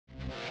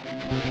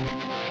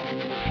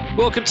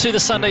Welcome to the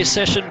Sunday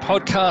Session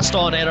podcast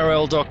on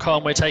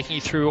NRL.com. We're taking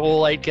you through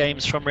all 8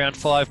 games from round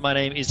 5. My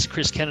name is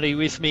Chris Kennedy.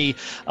 With me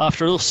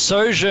after a little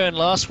sojourn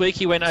last week,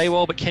 he went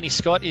AWOL, but Kenny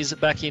Scott is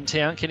back in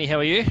town. Kenny, how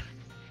are you?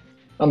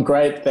 I'm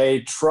great. They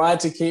tried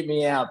to keep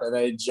me out, but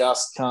they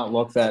just can't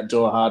lock that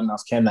door hard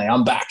enough, can they?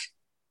 I'm back.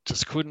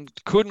 Just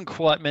couldn't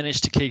quite manage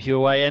to keep you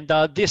away. And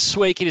this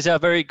week it is our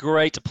very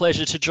great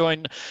pleasure to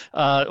join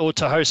or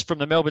to host from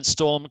the Melbourne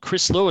Storm,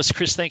 Chris Lewis.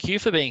 Chris, thank you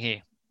for being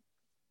here.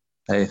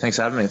 Hey, thanks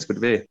for having me. It's good to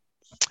be here.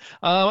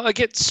 I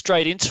get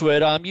straight into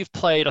it. You've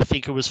played, I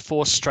think it was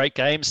 4 straight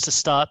games to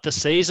start the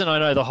season. I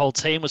know the whole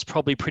team was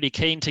probably pretty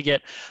keen to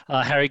get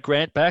Harry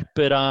Grant back,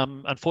 but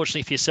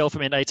unfortunately for yourself, I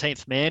mean,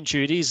 18th man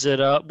duties.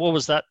 What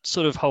was that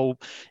sort of whole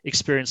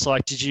experience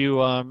like? Did you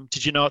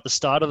know at the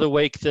start of the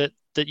week that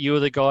you were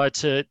the guy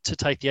to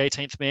take the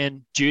 18th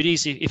man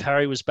duties if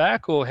Harry was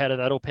back, or how did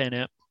that all pan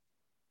out?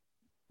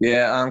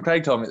 Yeah,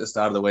 Craig told me at the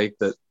start of the week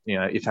that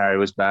if Harry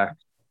was back,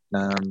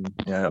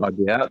 I'd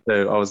be out.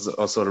 So I was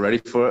sort of ready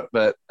for it,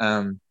 but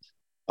I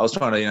was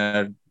trying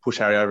to push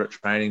Harry over at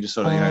training, just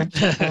sort of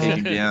keep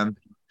him down,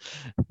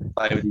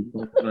 play with his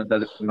confidence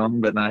as it went on.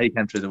 But no, he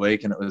came through the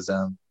week, and it was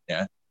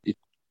if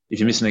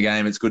you're missing a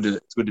game, it's good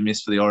to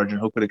miss for the Origin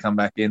hooker to come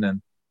back in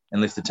and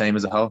lift the team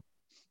as a whole.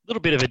 A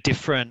little bit of a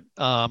different,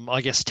 I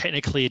guess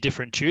technically a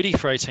different duty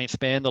for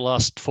 18th man the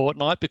last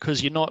fortnight,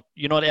 because you're not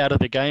out of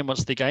the game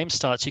once the game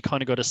starts. You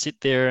kind of got to sit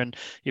there, and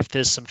if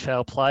there's some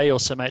foul play or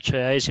some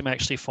HIAs, you may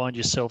actually find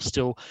yourself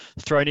still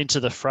thrown into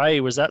the fray.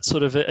 Was that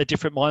sort of a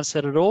different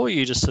mindset at all, or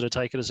you just sort of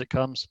take it as it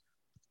comes?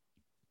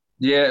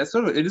 Yeah,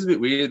 it is a bit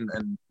weird,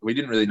 and we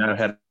didn't really know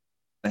how to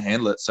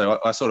handle it. So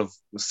I sort of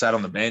was sat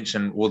on the bench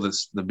and wore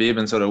the bib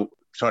and sort of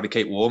tried to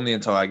keep warm the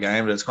entire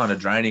game, but it's kind of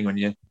draining when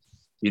you're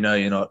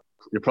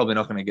probably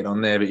not going to get on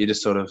there, but you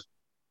just sort of,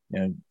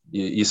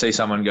 you see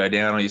someone go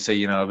down, or you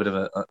see, a bit of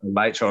a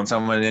late shot on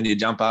someone, and then you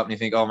jump up and you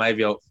think, oh,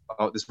 maybe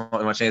this might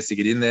be my chance to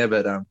get in there.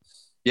 But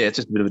it's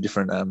just a bit of a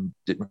different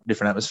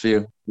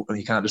atmosphere.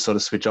 You can't just sort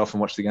of switch off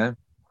and watch the game.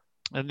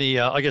 And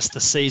I guess the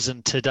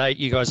season to date,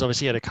 you guys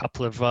obviously had a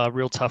couple of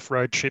real tough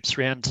road trips,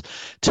 round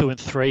 2 and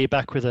 3,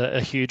 back with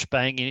a huge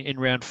bang in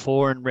round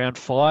 4 and round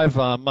 5.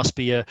 Must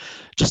be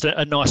just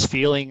a nice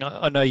feeling.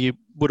 I know you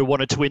would have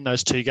wanted to win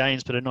those 2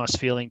 games, but a nice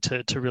feeling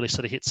to really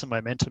sort of hit some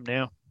momentum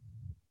now.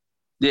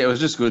 Yeah, it was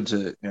just good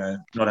to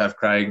not have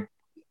Craig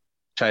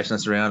chasing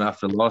us around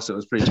after the loss. It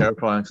was pretty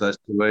terrifying for those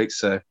 2 weeks.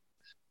 So,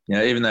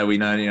 even though we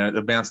know,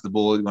 the bounce of the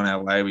ball had gone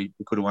our way, we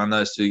could have won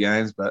those 2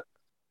 games, but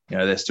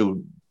they're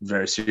still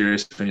very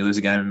serious when you lose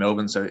a game in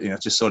Melbourne. So,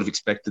 it's just sort of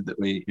expected that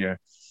we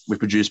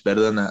produce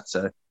better than that.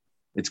 So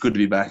it's good to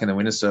be back in the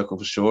winner's circle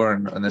for sure.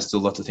 And there's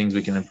still lots of things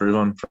we can improve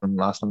on from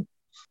last month.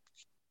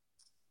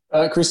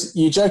 Chris,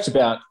 you joked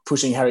about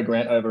pushing Harry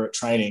Grant over at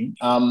training.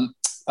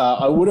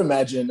 I would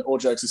imagine, all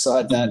jokes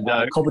aside,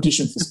 that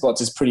competition for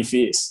spots is pretty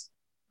fierce.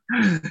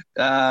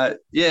 Yeah,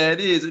 it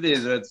is.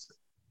 It's,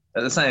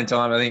 at the same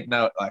time, I think,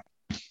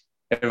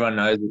 everyone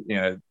knows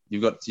that,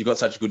 you've got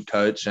such a good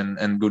coach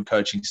and good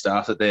coaching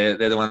staff that they're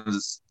the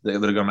ones that are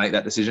going to make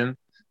that decision,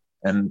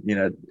 and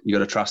you got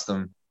to trust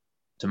them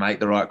to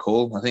make the right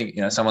call. I think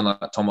someone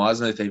like Tom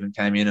Eisenhuth even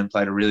came in and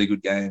played a really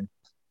good game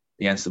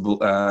against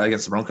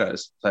the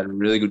Broncos. Played a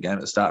really good game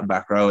at the start and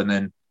back row, and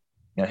then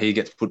he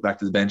gets put back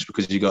to the bench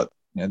because you got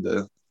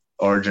the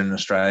Origin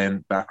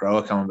Australian back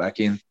rower coming back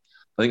in.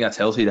 I think that's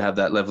healthy to have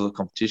that level of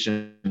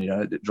competition.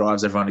 It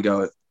drives everyone to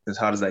go as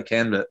hard as they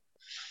can, but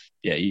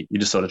yeah, you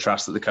just sort of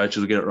trust that the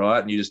coaches will get it right,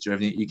 and you just do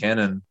everything you can,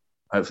 and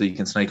hopefully you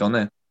can sneak on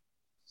there.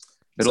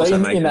 But so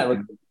also when you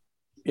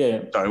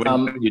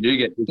do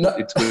get,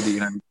 it's good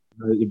that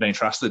you've been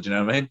trusted. You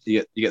know what I mean?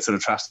 You get sort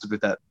of trusted with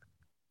that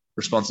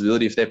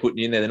responsibility. If they're putting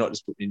you in there, they're not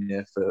just putting you in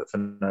there for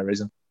no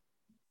reason.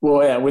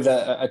 Well, yeah, with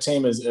a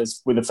team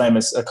as with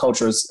a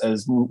culture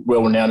as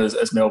well renowned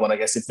as Melbourne, I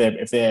guess if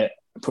they're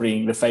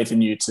putting the faith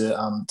in you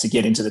to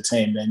get into the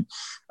team, then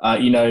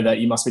that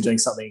you must be doing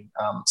something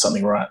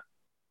right.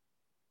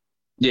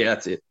 Yeah,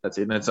 that's it.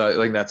 And I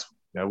think that's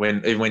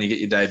when you get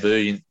your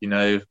debut, you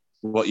know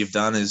what you've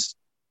done is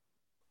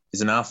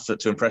enough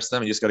to impress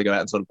them. You just got to go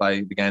out and sort of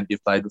play the game that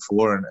you've played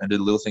before and do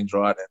the little things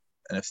right.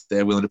 And if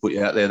they're willing to put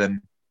you out there,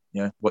 then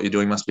what you're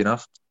doing must be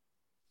enough.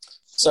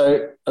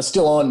 So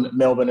still on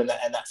Melbourne and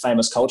that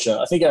famous culture,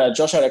 I think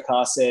Josh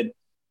Adokar said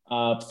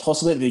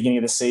possibly at the beginning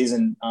of the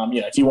season,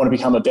 if you want to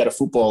become a better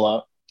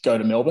footballer, go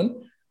to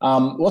Melbourne.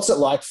 What's it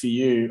like for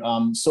you,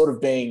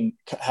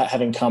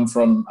 having come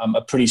from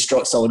a pretty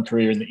solid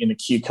career in the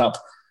Q Cup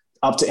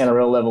up to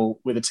NRL level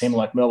with a team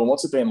like Melbourne?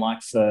 What's it been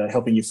like for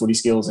helping your footy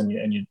skills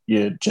and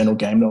your general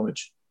game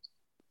knowledge?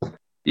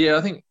 Yeah,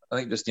 I think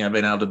just being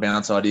able to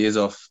bounce ideas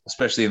off,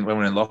 especially when we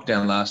were in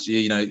lockdown last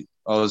year. I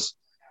was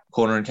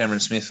cornering Cameron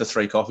Smith for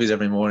 3 coffees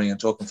every morning and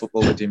talking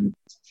football with him.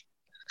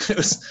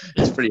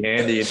 It's pretty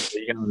handy.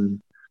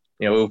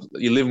 You're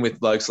living with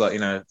blokes like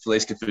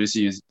Felice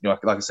Kafusi, who's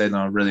like I said,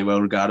 a really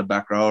well regarded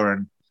back rower,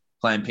 and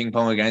playing ping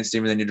pong against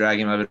him, and then you drag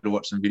him over to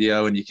watch some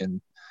video, and you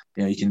can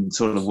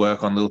sort of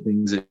work on little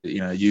things that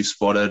you've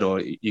spotted, or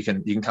you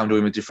can come to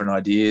him with different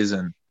ideas,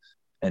 and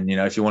And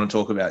if you want to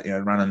talk about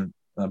running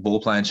a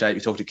ball playing shape,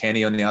 you talk to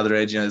Kenny on the other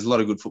edge. There's a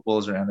lot of good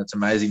footballers around. It's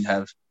amazing to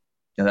have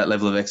that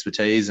level of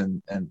expertise,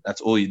 and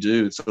that's all you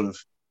do. It's sort of,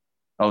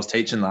 I was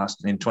teaching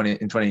in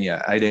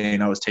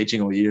 2018. I was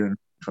teaching all year, and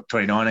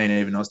 2019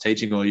 even I was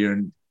teaching all year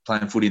and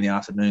playing footy in the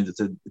afternoons.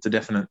 It's a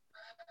definite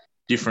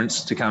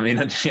difference to come in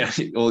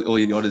and all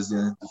you got is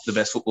the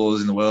best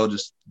footballers in the world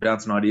just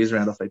bouncing ideas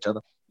around off each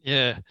other.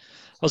 Yeah.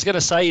 I was going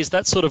to say, is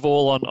that sort of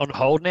all on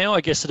hold now?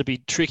 I guess it'd be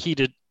tricky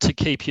to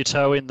keep your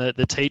toe in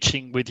the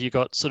teaching with you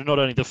got sort of not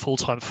only the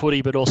full-time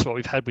footy, but also what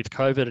we've had with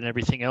COVID and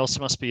everything else.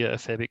 There must be a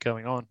fair bit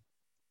going on.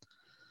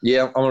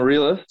 Yeah, I'm a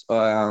realist.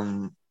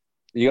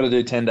 You got to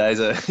do 10 days.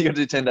 You got to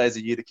do 10 days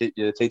a year to keep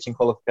your teaching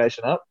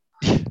qualification up,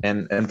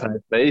 and pay a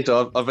fee.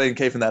 So I've been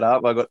keeping that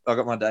up. I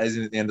got my days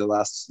in at the end of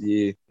last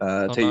year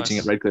teaching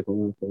at Redcliffe.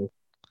 So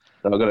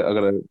I got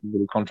a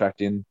little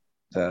contract in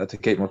to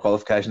keep my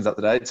qualifications up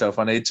to date. So if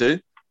I need to,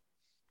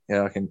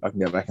 I can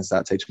go back and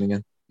start teaching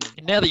again.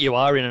 Now that you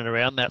are in and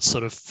around that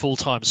sort of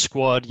full-time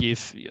squad,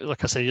 you've,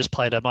 like I said, you just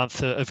played a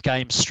month of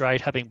games straight,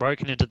 having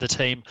broken into the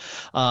team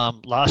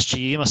last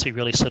year. You must be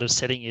really sort of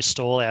setting your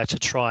stall out to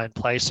try and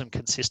play some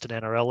consistent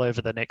NRL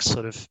over the next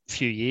sort of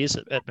few years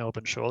at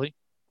Melbourne, surely.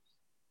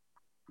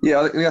 Yeah,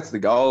 I think that's the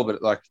goal. But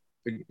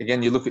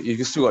again,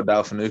 you've still got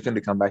Dale Finucane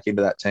to come back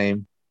into that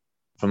team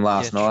from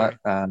last night.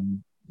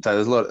 So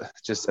there's a lot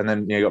and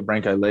then you got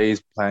Branko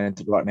Lee's playing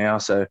right now.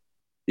 So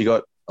you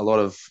got a lot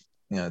of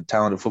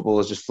talented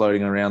footballers just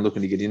floating around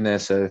looking to get in there.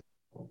 So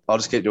I'll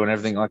just keep doing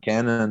everything I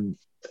can and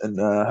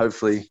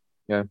hopefully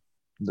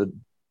the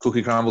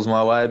cookie crumbles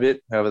my way a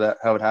bit. How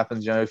it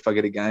happens, if I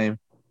get a game,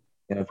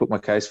 put my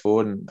case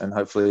forward and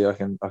hopefully I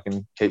can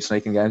keep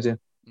sneaking games in.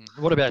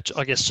 What about,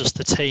 I guess, just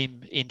the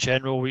team in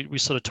general? We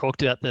sort of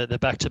talked about the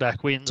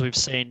back-to-back wins. We've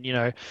seen,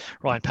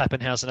 Ryan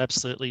Pappenhausen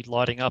absolutely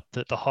lighting up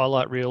the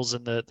highlight reels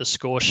and the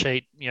score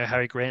sheet.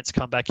 Harry Grant's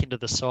come back into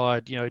the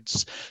side. It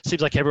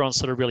seems like everyone's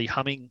sort of really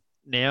humming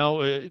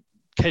now.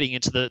 Heading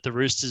into the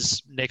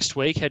Roosters next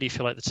week, how do you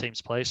feel like the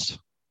team's placed?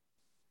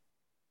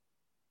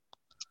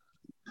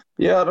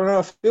 Yeah, I don't know.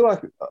 I feel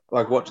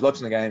like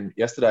watching the game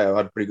yesterday, I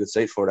had a pretty good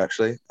seat for it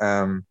actually.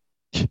 And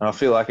I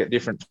feel like at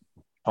different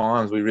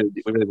times we really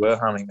were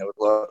humming. There was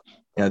a lot,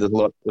 there's a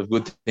lot of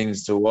good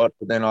things to watch.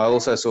 But then I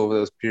also saw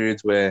those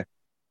periods where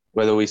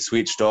whether we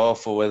switched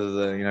off or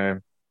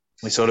whether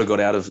we sort of got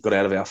out of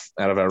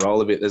our role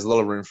a bit. There's a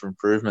lot of room for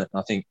improvement. And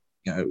I think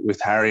with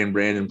Harry and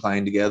Brandon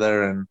playing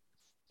together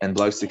and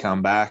blokes to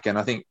come back, and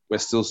I think we're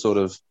still sort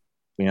of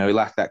we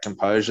lack that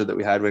composure that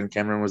we had when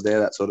Cameron was there.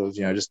 That sort of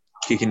just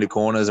kick into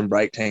corners and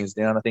break teams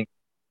down. I think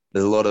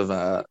there's a lot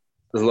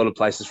of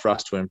places for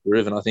us to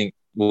improve, and I think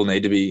we'll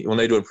need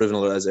to improve in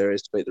all of those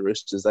areas to beat the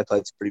Roosters. They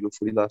played some pretty good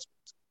footy last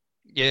week.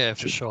 Yeah,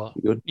 for sure.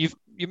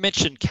 You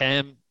mentioned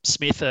Cam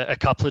Smith a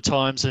couple of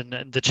times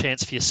and the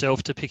chance for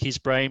yourself to pick his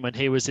brain when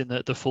he was in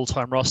the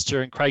full-time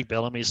roster, and Craig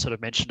Bellamy's sort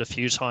of mentioned a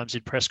few times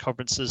in press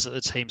conferences that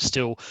the team's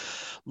still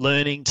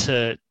learning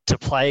to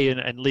play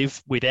and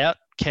live without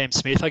Cam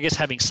Smith. I guess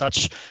having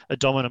such a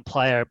dominant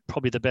player,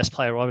 probably the best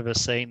player I've ever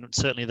seen,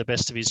 certainly the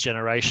best of his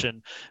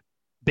generation,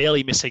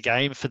 barely miss a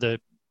game for the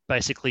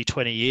basically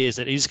 20 years,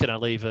 it is going to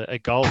leave a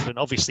gulf. And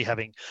obviously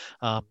having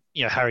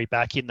Harry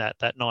back in that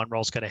 9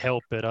 role is going to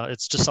help, but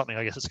it's just something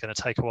I guess it's going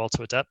to take a while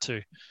to adapt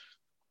to.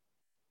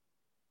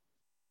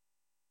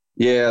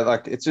 Yeah,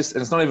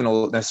 it's not even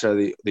all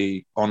necessarily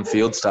the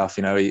on-field stuff.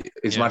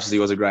 As much as he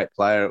was a great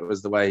player, it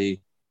was the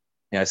way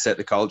he set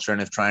the culture,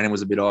 and if training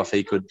was a bit off,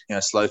 he could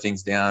slow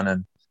things down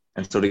and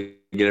sort of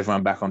get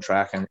everyone back on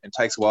track. And it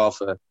takes a while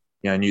for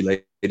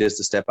new leaders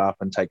to step up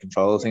and take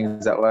control of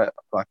things that way,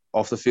 like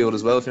off the field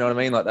as well, if you know what I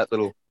mean. Like that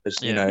little,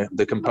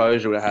 the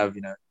composure we have,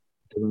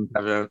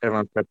 have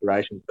everyone's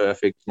preparation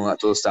perfect and all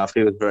that sort of stuff.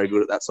 He was very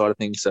good at that side of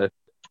things. So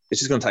it's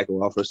just going to take a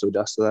while for us to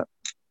adjust to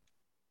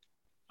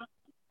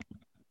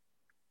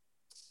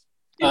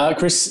that.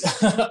 Chris,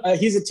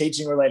 here's a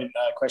teaching-related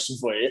question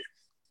for you.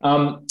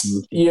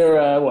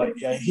 Your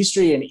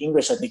history and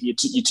English, I think, your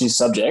two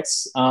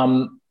subjects.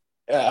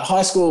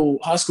 High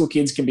school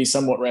kids can be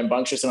somewhat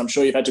rambunctious, and I'm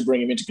sure you've had to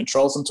bring them into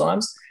control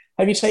sometimes.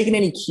 Have you taken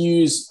any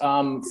cues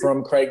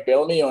from Craig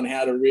Bellamy on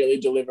how to really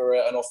deliver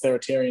an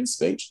authoritarian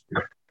speech?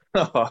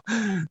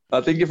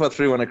 I think if I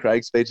threw one of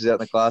Craig's speeches out in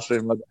the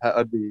classroom,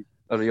 I'd be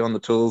on the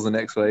tools the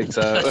next week.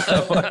 So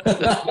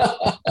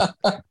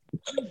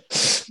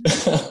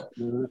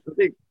I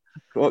think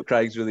what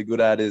Craig's really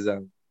good at is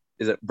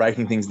it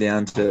breaking things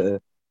down to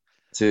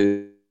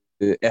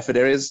effort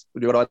areas,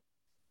 would be what I'd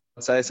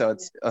say. So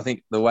I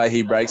think the way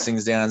he breaks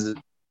things down is,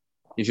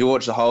 if you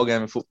watch the whole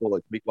game of football,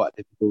 it can be quite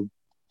difficult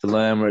to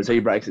learn, whereas he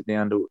breaks it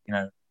down to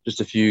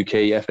just a few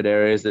key effort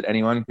areas that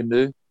anyone can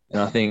do.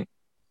 And I think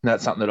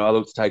that's something that I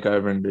look to take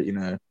over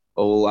into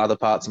all other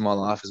parts of my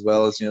life as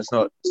well. It's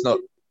not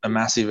a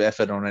massive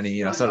effort on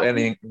any it's not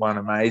any one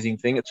amazing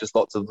thing. It's just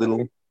lots of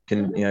little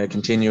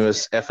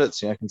continuous efforts,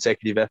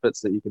 consecutive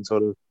efforts that you can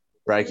sort of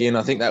break in.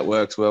 I think that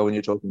works well when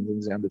you're talking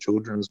things down to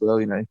children as well.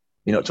 You're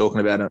not talking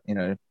about it.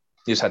 You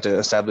just have to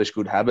establish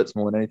good habits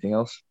more than anything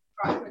else.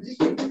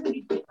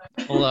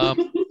 Well,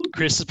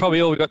 Chris, that's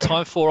probably all we've got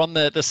time for on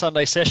the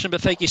Sunday session,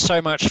 but thank you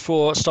so much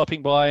for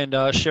stopping by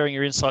and sharing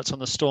your insights on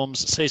the Storm's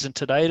season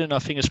to date,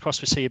 and fingers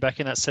crossed we see you back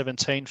in that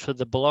 17 for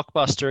the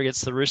blockbuster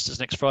against the Roosters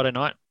next Friday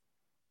night.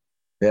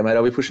 Yeah, mate,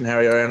 I'll be pushing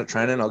Harry around at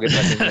training. I'll get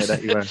back in there,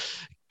 don't you worry.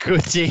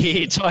 Good to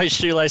hear. Tie his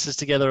shoelaces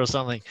together or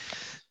something.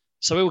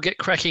 So we will get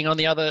cracking on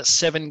the other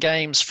 7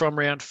 games from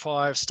round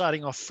 5,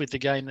 starting off with the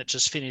game that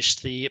just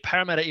finished, the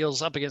Parramatta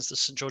Eels up against the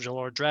St George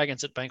Illawarra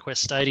Dragons at Bankwest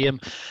Stadium.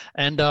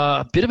 And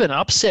a bit of an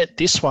upset,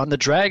 this one. The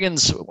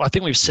Dragons, I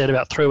think we've said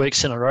about 3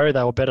 weeks in a row,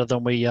 they were better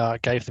than we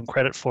gave them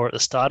credit for at the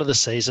start of the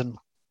season.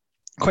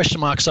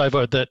 Question marks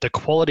over the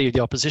quality of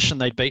the opposition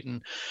they'd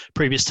beaten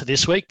previous to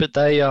this week, but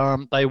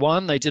they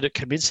won, they did it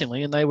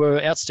convincingly, and they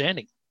were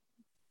outstanding.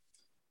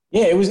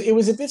 Yeah, it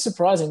was a bit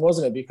surprising,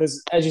 wasn't it?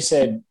 Because, as you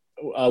said,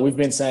 we've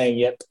been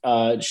saying,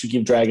 should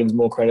give Dragons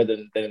more credit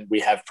than we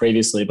have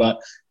previously,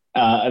 but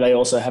they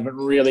also haven't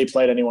really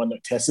played anyone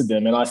that tested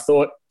them. And I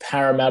thought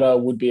Parramatta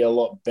would be a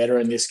lot better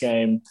in this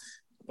game,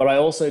 but I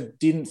also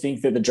didn't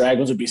think that the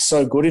Dragons would be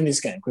so good in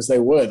this game, because they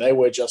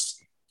were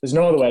just, there's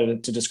no other way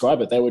to describe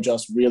it. They were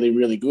just really,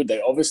 really good.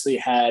 They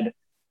obviously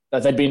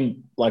they'd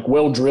been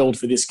well drilled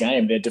for this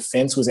game. Their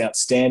defense was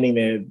outstanding.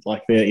 Their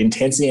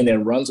intensity and their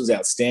runs was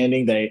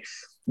outstanding. They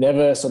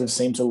never sort of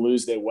seemed to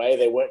lose their way.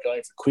 They weren't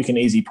going for quick and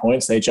easy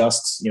points. They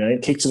just,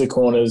 kick to the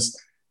corners,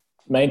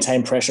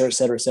 maintain pressure, et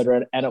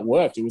cetera, and it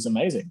worked. It was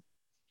amazing.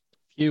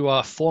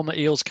 few former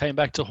Eels came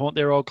back to haunt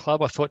their old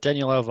club. I thought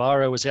Daniel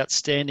Alvaro was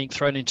outstanding,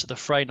 thrown into the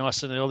fray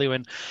nice and early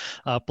when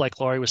Blake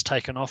Laurie was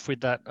taken off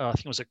with that, I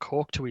think it was a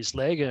cork to his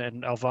leg,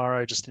 and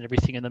Alvaro just in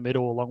everything in the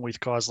middle, along with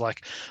guys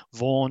like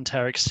Vaughan,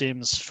 Tarek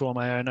Sims, Phil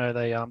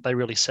Mayono. They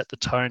really set the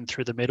tone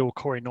through the middle.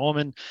 Corey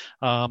Norman,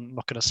 I'm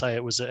not going to say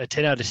it was a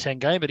 10 out of 10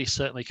 game, but he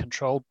certainly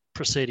controlled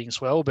proceedings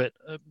well. But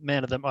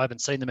man of them, I haven't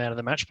seen the man of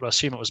the match, but I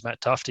assume it was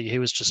Matt Tufty. He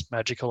was just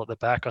magical at the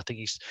back. I think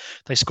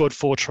they scored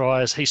 4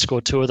 tries. He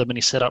scored 2 of them, and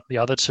he set up the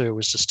other 2. It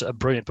was just a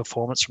brilliant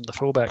performance from the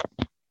fullback.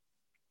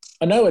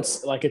 I know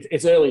it's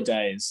early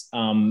days,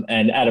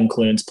 and Adam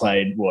Clune's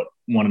played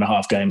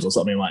 1.5 games or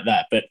something like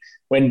that. But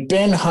when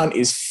Ben Hunt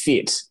is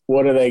fit,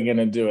 what are they going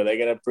to do? Are they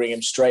going to bring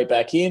him straight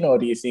back in, or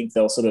do you think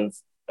they'll sort of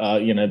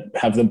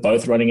have them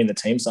both running in the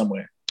team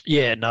somewhere?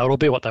 Yeah, no, it'll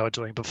be what they were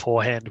doing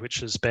beforehand,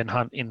 which is Ben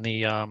Hunt in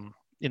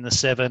the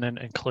 7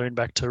 and Clune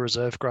back to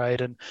reserve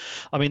grade. And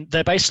I mean,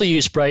 they basically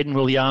use Braden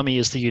Williami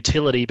as the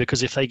utility,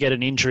 because if they get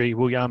an injury,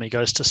 Williami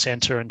goes to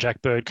centre and Jack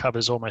Bird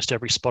covers almost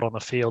every spot on the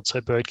field.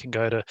 So Bird can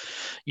go to,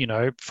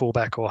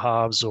 fullback or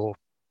halves or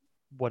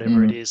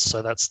whatever it is.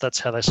 So that's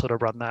how they sort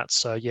of run that.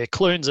 So yeah,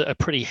 Clune's a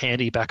pretty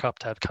handy backup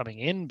to have coming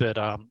in, but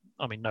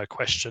no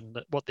question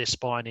that what their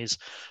spine is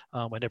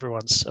when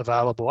everyone's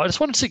available. I just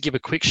wanted to give a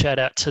quick shout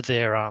out to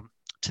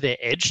their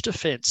edge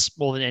defence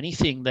more than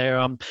anything.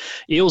 Their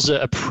Eels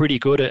are pretty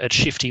good at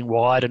shifting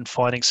wide and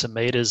finding some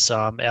metres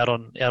out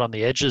on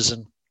the edges,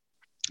 and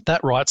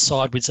that right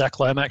side with Zach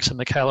Lomax and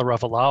Michaela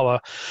Ravalawa,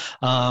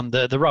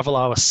 the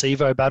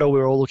Ravalawa-Sivo battle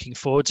we're all looking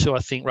forward to. I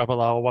think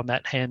Ravalawa won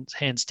that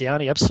hands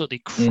down. He absolutely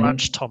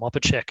crunched Tom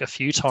Opacek a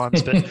few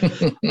times,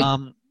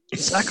 but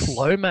Zach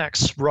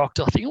Lomax rocked,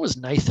 I think it was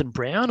Nathan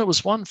Brown. It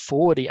was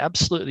 140. He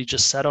absolutely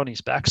just sat on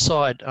his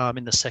backside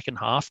in the second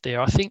half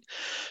there. I think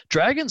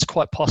Dragons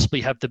quite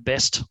possibly have the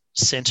best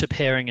centre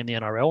pairing in the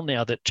NRL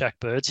now that Jack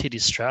Bird's hit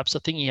his straps. I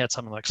think he had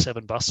something like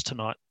 7 busts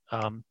tonight,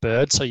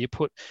 Bird. So you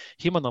put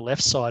him on the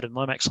left side and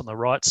Lomax on the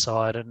right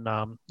side. And,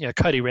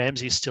 Cody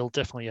Ramsey is still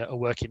definitely a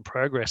work in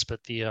progress.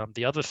 But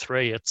the other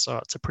 3, it's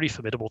a pretty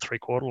formidable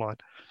 3-quarter line.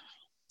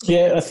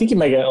 Yeah, I think you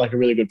make a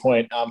really good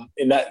point.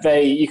 In that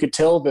you could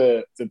tell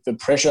the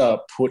pressure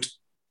put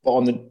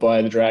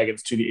by the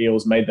Dragons to the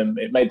Eels made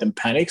them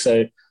panic.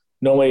 So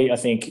normally, I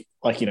think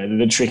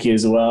the trick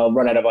is, well,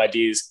 run out of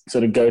ideas,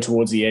 sort of go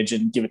towards the edge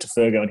and give it to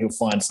Fergo, and he'll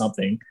find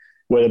something,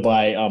 whether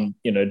by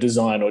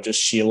design or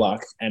just sheer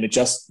luck. And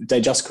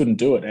they just couldn't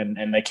do it,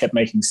 and they kept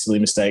making silly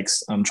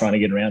mistakes trying to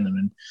get around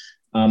them.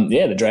 And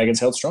the Dragons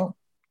held strong.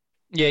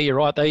 Yeah, you're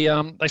right.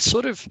 They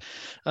sort of,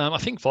 I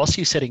think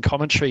Vossi said in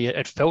commentary,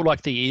 it felt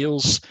like the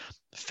Eels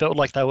felt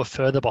like they were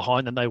further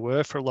behind than they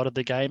were for a lot of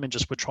the game, and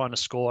just were trying to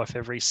score off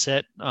every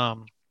set.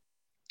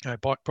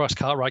 Bryce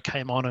Cartwright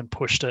came on and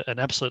pushed an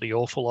absolutely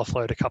awful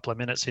offload a couple of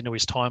minutes into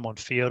his time on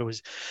field. It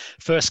was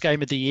first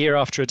game of the year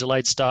after a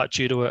delayed start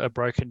due to a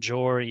broken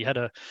jaw. He had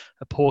a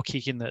poor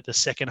kick in the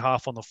second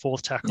half on the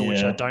 4th tackle,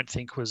 which I don't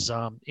think was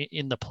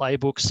in the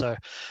playbook. So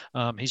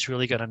he's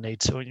really going to need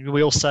to.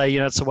 We all say,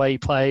 it's the way he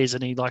plays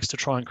and he likes to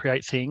try and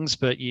create things,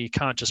 but you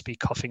can't just be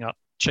coughing up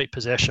cheap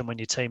possession when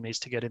your team needs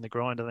to get in the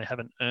grind and they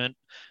haven't earned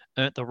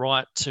the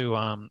right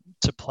to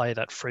play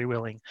that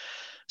freewheeling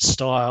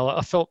style.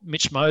 I felt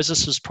Mitch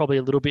Moses was probably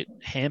a little bit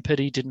hampered.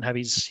 He didn't have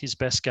his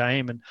best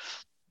game. And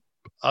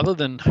other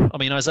than,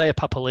 Isaiah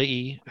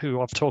Papali'i, who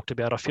I've talked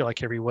about, I feel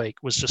like every week,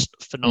 was just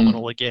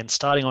phenomenal again.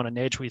 Starting on an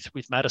edge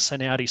with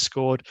Madison out, he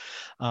scored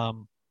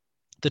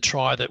the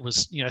try that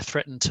was,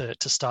 threatened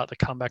to start the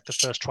comeback, the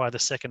first try of the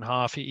second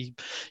half. He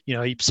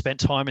spent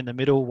time in the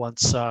middle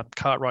once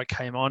Cartwright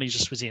came on. He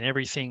just was in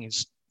everything.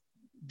 He's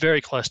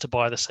very close to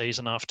buy the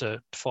season after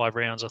 5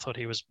 rounds. I thought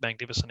he was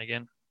magnificent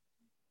again.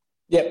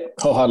 Yep,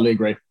 wholeheartedly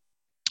agree.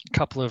 A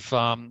couple of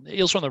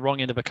Eels were on the wrong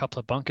end of a couple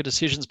of bunker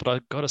decisions, but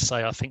I've got to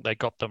say I think they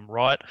got them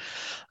right.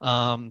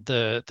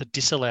 The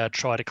disallowed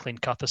try to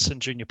Clint Gutherson,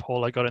 Junior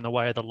Paulo got in the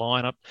way of the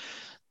lineup.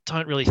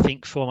 Don't really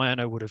think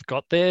Formiano would have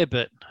got there,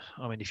 but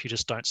I mean, if you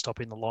just don't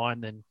stop in the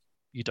line, then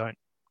you don't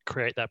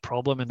create that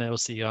problem. And there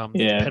was the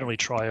penalty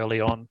try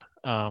early on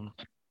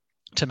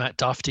to Matt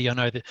Duffy. I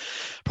know that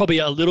probably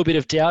a little bit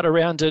of doubt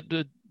around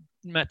it.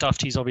 Matt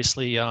Duffy's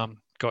obviously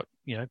got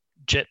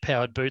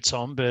jet-powered boots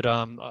on, but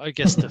I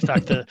guess the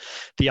fact that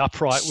the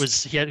upright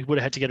was would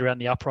have had to get around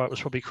the upright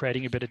was probably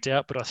creating a bit of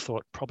doubt. But I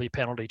thought probably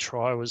penalty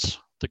try was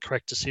the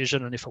correct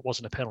decision, and if it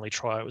wasn't a penalty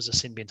try, it was a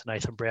sin bin to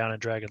Nathan Brown,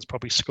 and Dragons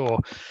probably score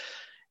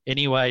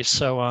anyway.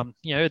 So,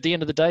 at the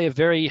end of the day, a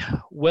very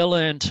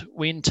well-earned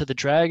win to the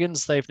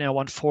Dragons. They've now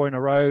won 4 in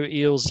a row.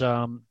 Eels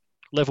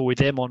level with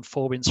them on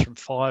 4 wins from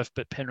 5,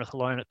 but Penrith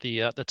alone at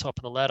the top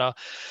of the ladder.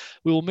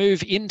 We will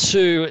move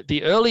into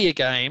the earlier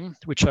game,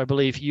 which I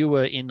believe you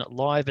were in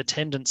live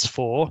attendance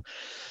for.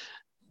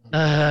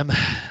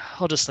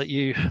 I'll just let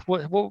you.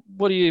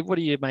 What do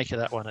you make of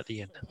that one at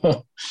the end?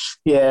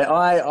 Yeah,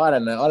 I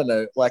don't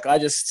know. Like, I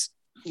just,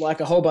 like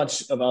a whole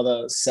bunch of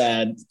other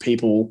sad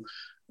people,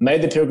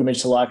 made the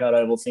pilgrimage to Leichhardt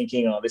Oval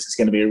thinking, oh, this is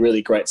going to be a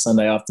really great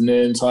Sunday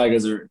afternoon.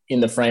 Tigers are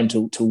in the frame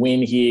to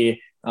win here.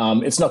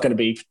 It's not going to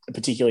be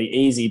particularly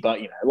easy,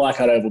 but,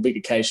 Leichhardt Oval, big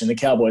occasion. The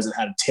Cowboys have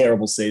had a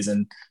terrible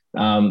season.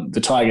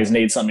 The Tigers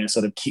need something to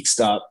sort of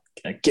kickstart,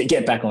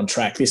 get back on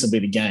track. This will be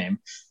the game.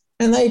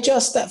 And they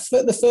just,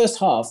 the first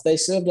half, they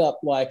served up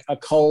like a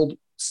cold,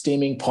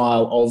 steaming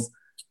pile of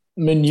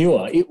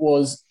manure. It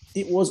was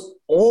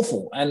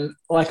awful. And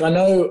like, I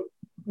know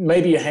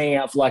maybe you're hanging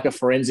out for like a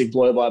forensic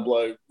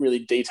blow-by-blow, really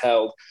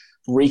detailed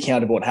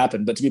recount of what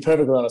happened. But to be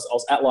perfectly honest, I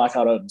was at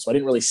Leichhardt Oval, so I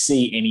didn't really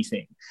see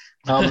anything.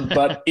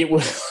 But it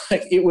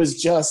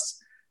was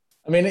just,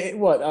 I mean,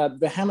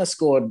 the Hammer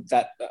scored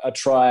a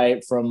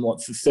try from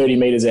 30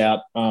 meters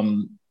out,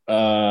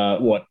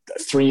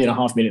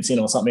 3.5 minutes in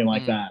or something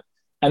like that.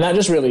 And that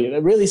just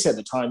really set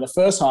the tone. The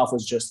first half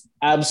was just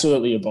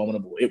absolutely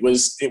abominable. It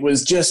was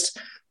just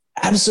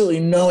absolutely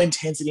no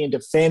intensity in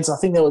defense. I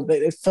think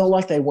it felt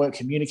like they weren't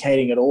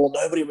communicating at all.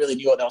 Nobody really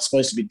knew what they were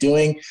supposed to be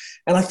doing.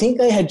 And I think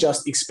they had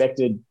just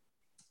expected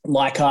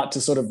Leichhardt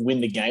to sort of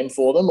win the game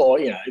for them, or,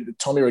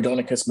 Tommy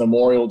Raudonikis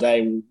Memorial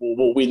Day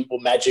will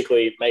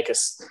magically make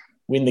us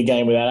win the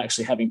game without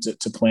actually having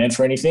to plan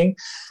for anything.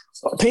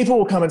 People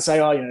will come and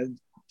say,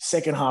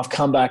 second half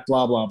comeback,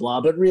 blah, blah,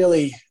 blah. But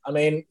really, I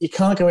mean, you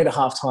can't go into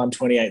halftime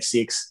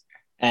 28-6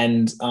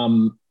 and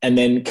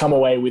then come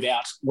away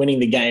without winning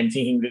the game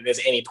thinking that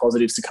there's any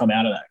positives to come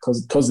out of that,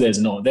 because there's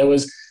not. There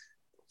was,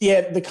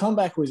 the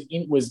comeback was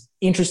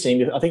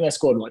interesting. I think they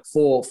scored like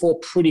four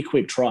pretty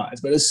quick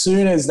tries. But as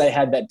soon as they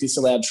had that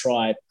disallowed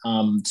try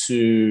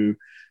to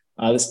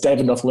this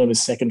David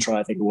Nofaluma's second try,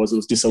 I think it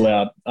was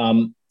disallowed.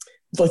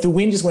 Like, the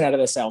wind just went out of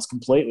their sails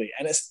completely.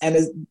 And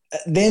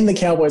then the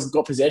Cowboys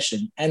got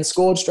possession and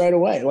scored straight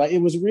away. Like,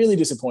 it was really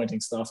disappointing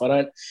stuff. I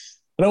don't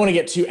want to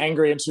get too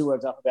angry and too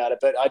worked up about it,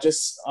 but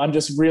I'm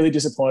just really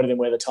disappointed in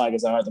where the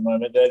Tigers are at the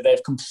moment.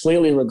 They've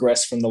completely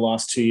regressed from the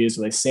last 2 years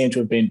where they seem to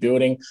have been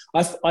building.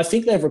 I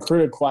think they've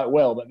recruited quite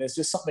well, but there's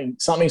just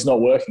something's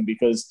not working,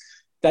 because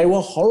they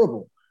were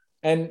horrible.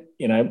 And,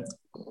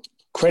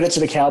 credit to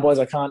the Cowboys.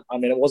 It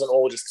wasn't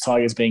all just the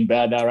Tigers being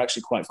bad. They were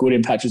actually quite good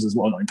in patches as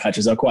well. Not in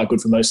patches. They were quite good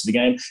for most of the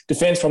game.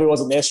 Defense probably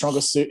wasn't their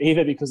strongest suit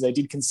either, because they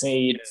did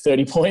concede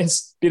 30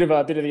 points. Bit of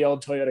the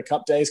old Toyota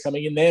Cup days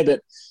coming in there.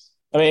 But,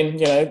 I mean,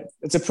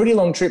 it's a pretty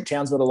long trip,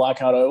 Townsville to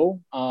Leichhardt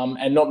Oval,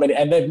 and not many.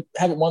 And they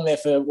haven't won there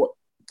for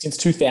since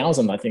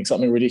 2000, I think,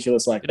 something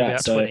ridiculous like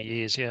that. About 20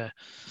 years, yeah.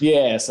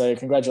 Yeah, so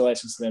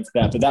congratulations to them for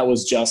that. But that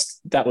was just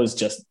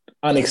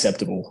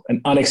unacceptable, an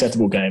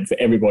unacceptable game for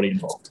everybody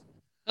involved.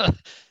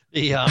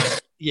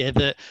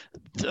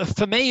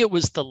 For me, it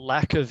was the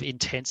lack of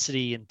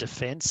intensity in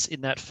defence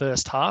in that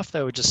first half.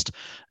 There were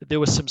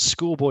some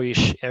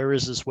schoolboyish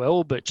errors as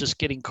well, but just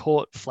getting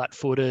caught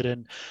flat-footed.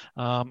 And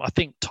I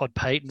think Todd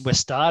Payton, we're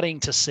starting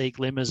to see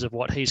glimmers of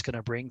what he's going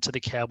to bring to the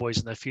Cowboys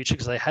in the future,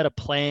 because they had a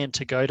plan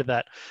to go to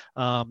that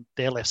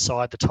their left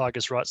side, the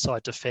Tigers' right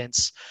side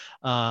defence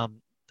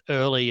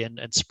early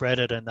and spread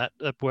it, and that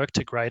worked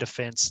to great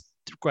effect.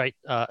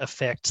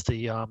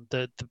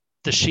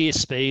 The sheer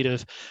speed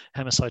of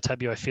Hamiso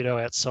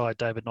Tabuai-Fidow outside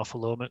David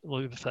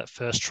Nofoaluma for that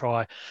first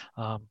try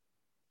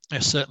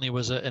certainly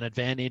was an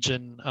advantage.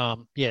 And,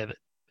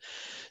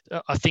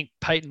 I think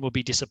Peyton will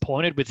be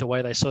disappointed with the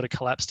way they sort of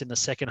collapsed in the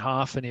second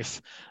half. And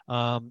if,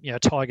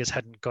 Tigers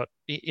hadn't got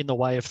in the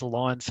way of the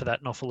line for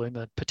that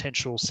Nofoaluma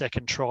potential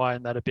second try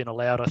and that had been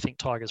allowed, I think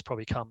Tigers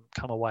probably come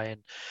away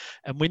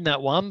and win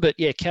that one. But,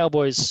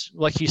 Cowboys,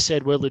 like you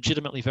said, were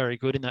legitimately very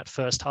good in that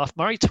first half.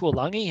 Murray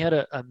Tuolangi had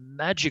a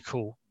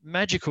magical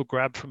magical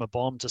grab from a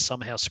bomb to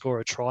somehow score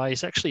a try. I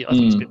think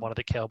he's been one of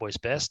the Cowboys'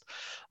 best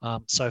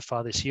so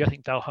far this year. I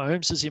think Val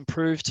Holmes has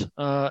improved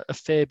a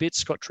fair bit.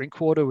 Scott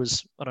Drinkwater I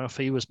don't know if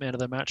he was man of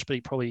the match, but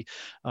he probably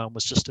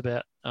was just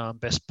about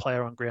best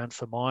player on ground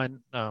for mine.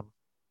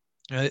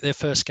 Their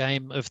first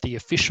game of the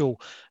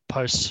official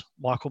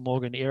post-Michael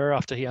Morgan era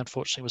after he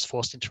unfortunately was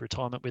forced into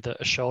retirement with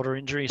a shoulder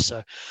injury.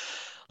 So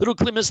little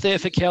glimmers there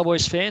for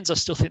Cowboys fans. I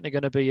still think they're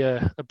going to be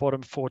a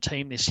bottom 4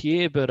 team this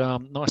year, but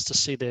nice to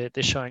see they're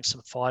showing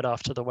some fight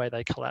after the way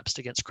they collapsed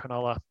against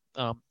Cronulla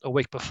a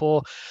week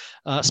before.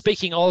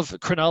 Speaking of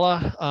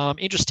Cronulla,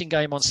 interesting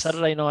game on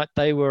Saturday night.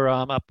 They were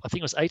up, I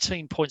think it was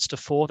 18 points to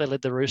 4. They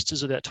led the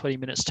Roosters with about 20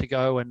 minutes to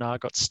go and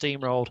got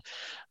steamrolled.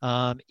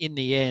 In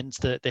the end,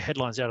 the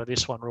headlines out of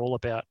this one were all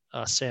about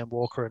Sam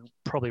Walker, and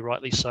probably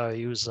rightly so.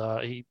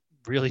 He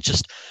really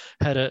just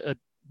had a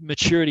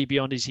maturity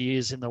beyond his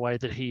years in the way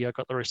that he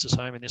got the Roosters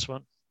home in this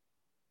one.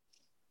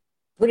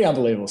 Pretty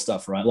unbelievable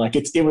stuff, right? Like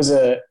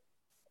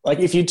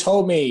if you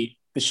told me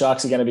the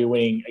Sharks are going to be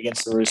winning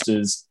against the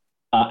Roosters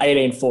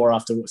 18-4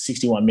 after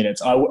 61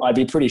 minutes, I'd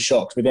be pretty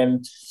shocked. But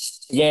then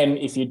again,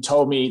 if you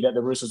told me that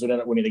the Roosters would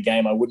end up winning the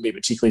game, I wouldn't be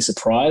particularly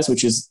surprised,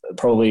 which is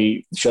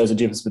probably shows the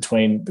difference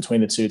between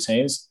the two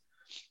teams.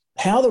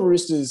 How the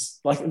Roosters,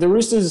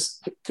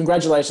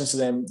 congratulations to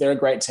them. They're a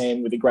great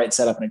team with a great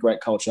setup and a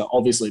great culture,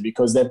 obviously,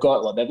 because they've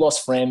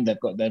lost Friend,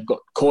 they've got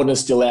Cordner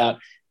still out,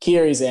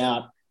 Keary's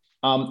out.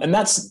 And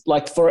that's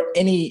like for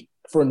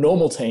a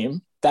normal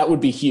team, that would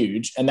be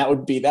huge. And that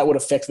would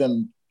affect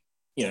them,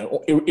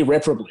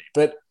 irreparably.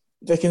 But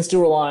they can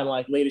still rely on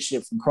like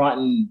leadership from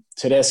Crichton,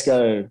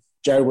 Tedesco,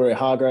 Jared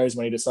Warrior-Hargroves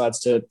when he decides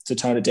to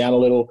tone it down a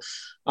little,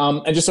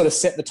 and just sort of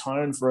set the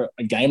tone for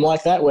a game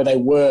like that where they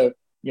were,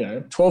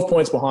 12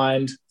 points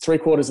behind,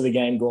 3/4 of the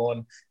game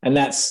gone. And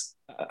that's,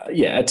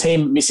 a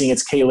team missing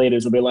its key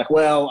leaders will be like,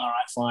 well, all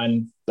right,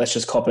 fine, let's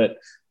just cop it.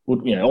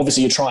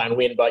 Obviously you try and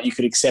win, but you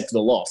could accept the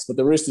loss. But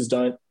the Roosters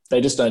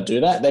just don't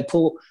do that. They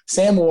pull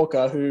Sam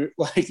Walker, who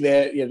like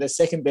their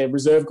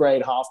reserve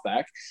grade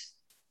halfback,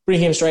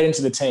 bring him straight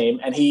into the team.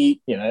 And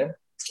he,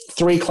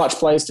 3 clutch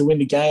plays to win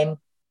the game.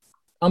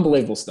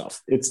 Unbelievable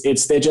stuff.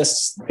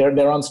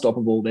 They're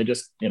unstoppable. They're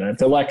just,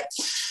 they're like,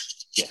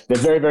 they're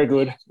very, very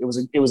good. It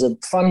was a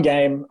fun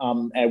game,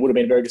 and it would have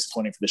been very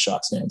disappointing for the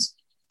Sharks fans.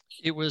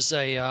 It was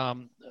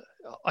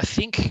I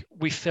think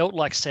we felt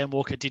like Sam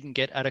Walker didn't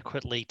get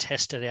adequately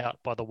tested out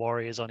by the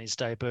Warriors on his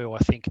debut. I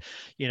think,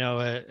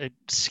 a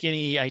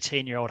skinny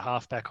 18-year-old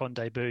halfback on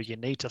debut, you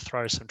need to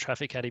throw some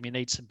traffic at him. You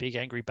need some big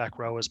angry back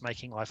rowers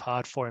making life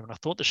hard for him. And I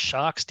thought the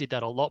Sharks did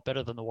that a lot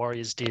better than the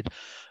Warriors did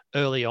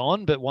early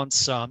on. But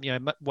once,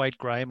 Wade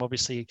Graham,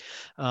 obviously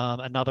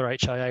another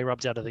HIA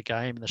rubbed out of the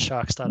game, and the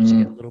Sharks started to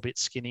get a little bit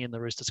skinny, and the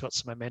Roosters got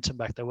some momentum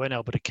back. They weren't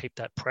able to keep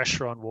that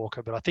pressure on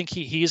Walker. But I think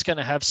he is going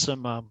to have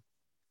some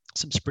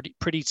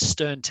pretty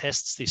stern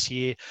tests this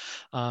year,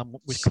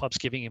 with clubs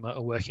giving him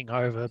a working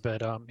over.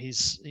 But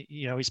his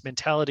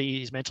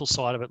mentality, his mental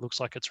side of it looks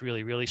like it's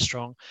really, really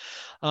strong.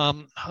 I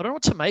don't know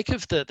what to make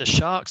of the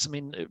Sharks. I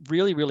mean,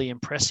 really, really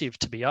impressive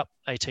to be up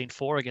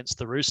 18-4 against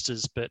the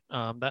Roosters, but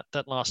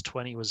that last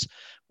 20 was,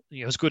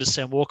 as good as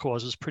Sam Walker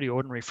was pretty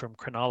ordinary from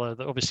Cronulla.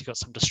 They obviously got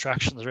some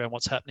distractions around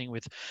what's happening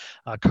with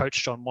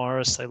coach John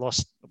Morris. They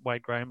lost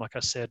Wade Graham, like I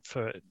said,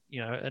 for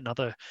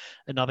another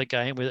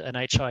game with an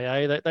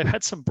HIA. They've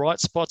had some bright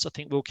spots. I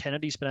think Will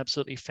Kennedy's been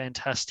absolutely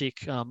fantastic.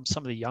 Some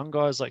of the young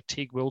guys like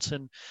Teague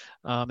Wilton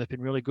have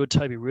been really good.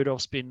 Toby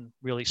Rudolph's been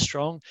really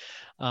strong.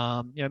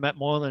 Matt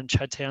Moylan and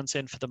Chad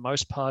Townsend for the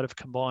most part have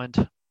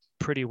combined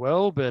pretty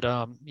well, but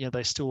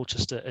they're still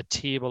just a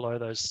tier below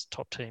those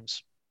top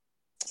teams.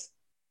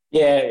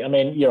 Yeah, I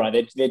mean, you're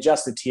right. They're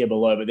just a tier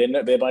below, but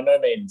they're by no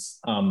means,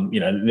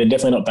 they're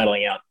definitely not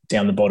battling out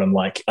down the bottom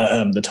like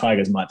the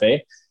Tigers might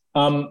be.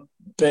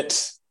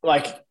 But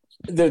like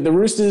the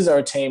Roosters are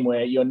a team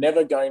where you're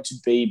never going to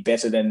be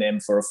better than them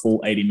for a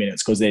full 80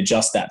 minutes because they're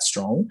just that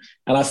strong.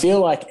 And I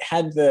feel like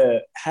had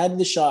the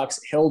Sharks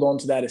held on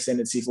to that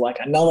ascendancy for like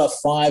another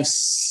 5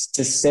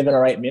 to 7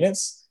 or 8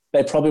 minutes,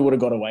 they probably would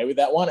have got away with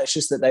that one. It's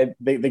just that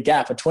the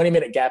gap, a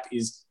 20-minute gap,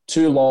 is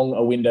too long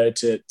a window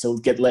to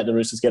let the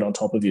Roosters get on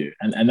top of you.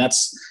 And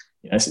that's,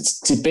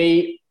 to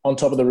be on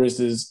top of the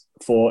Roosters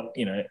for,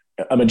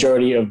 a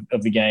majority of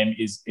the game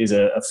is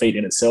a feat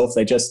in itself.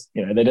 They just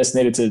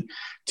needed to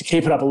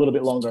keep it up a little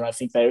bit longer. And I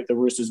think the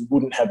Roosters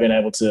wouldn't have been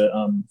able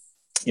to,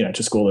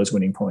 to score those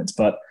winning points.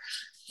 But,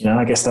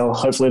 I guess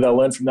hopefully they'll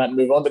learn from that and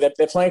move on. But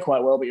they're playing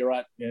quite well. But you're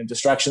right,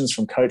 distractions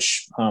from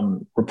coach,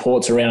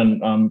 reports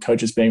around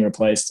coaches being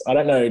replaced. I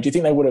don't know. Do you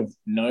think they would have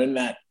known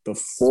that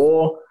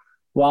before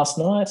last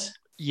night?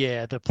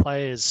 Yeah, the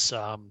players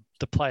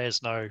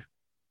know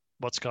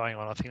what's going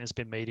on. I think there's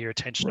been media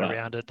attention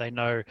around it. They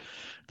know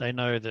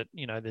that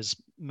there's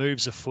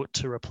moves afoot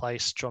to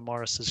replace John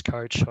Morris as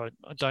coach. I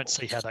don't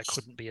see how that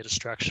couldn't be a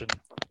distraction.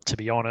 to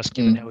be honest,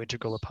 given how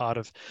integral a part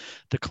of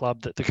the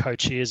club that the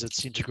coach is.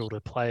 It's integral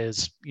to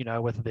players,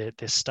 whether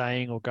they're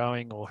staying or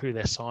going or who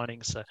they're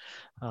signing. So,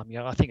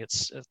 I think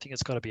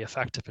it's got to be a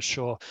factor for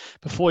sure.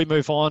 Before we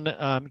move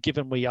on,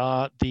 given we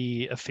are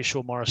the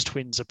official Morris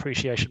Twins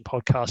Appreciation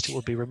Podcast, it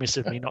would be remiss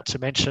of me not to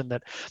mention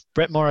that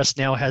Brett Morris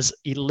now has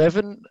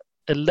 11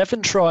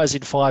 tries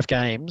in 5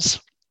 games,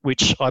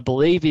 which I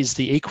believe is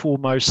the equal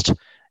most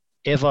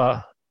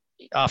ever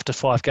after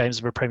 5 games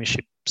of a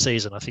premiership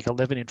season. I think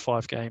 11 in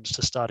 5 games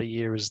to start a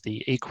year is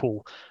the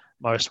equal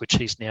most, which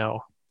he's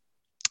now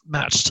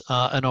matched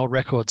an old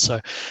record. So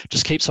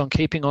just keeps on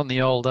keeping on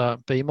the old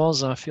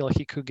BMOS. I feel like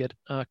he could get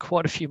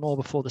quite a few more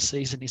before the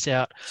season is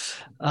out.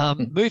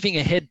 Moving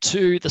ahead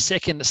to the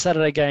second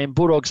Saturday game,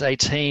 Bulldogs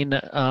 18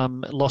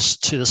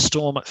 lost to the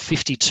Storm at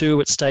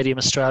 52 at Stadium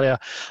Australia.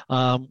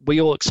 We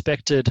all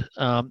expected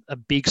a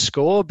big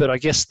score, but I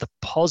guess the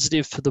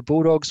positive for the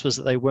Bulldogs was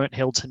that they weren't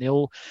held to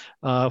nil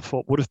for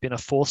what would have been a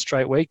 4th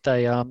straight week.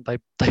 They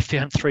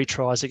found 3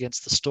 tries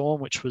against the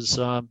Storm, which was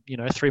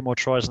 3 more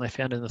tries than they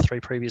found in the 3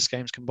 previous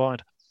games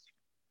combined.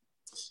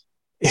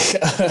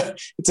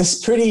 It's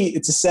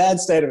a sad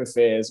state of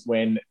affairs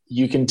when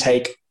you can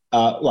take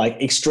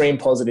extreme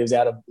positives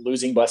out of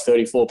losing by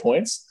 34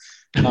 points.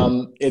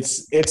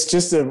 It's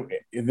just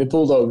the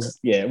Bulldogs.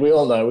 Yeah, we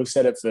all know, we've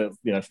said it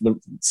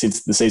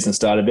since the season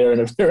started. They're in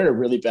a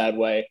really bad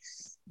way.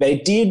 They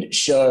did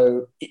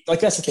show,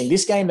 that's the thing.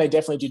 This game, they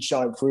definitely did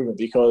show improvement,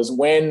 because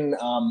when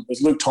it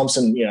was Luke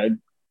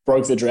Thompson,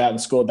 broke the drought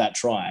and scored that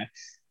try,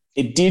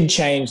 it did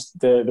change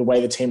the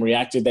way the team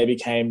reacted. They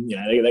became,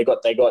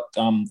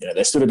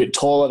 they stood a bit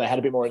taller. They had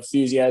a bit more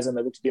enthusiasm.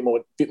 They looked a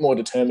bit more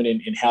determined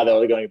in how they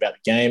were going about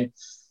the game.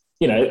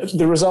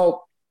 The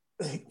result,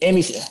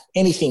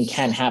 anything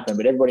can happen,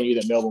 but everybody knew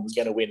that Melbourne was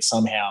going to win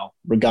somehow,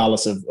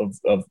 regardless of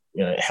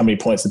how many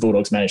points the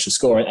Bulldogs managed to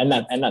score, and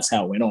that's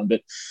how it went on.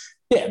 But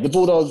yeah, the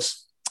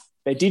Bulldogs,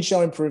 they did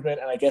show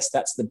improvement, and I guess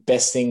that's the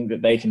best thing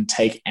that they can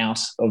take out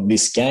of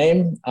this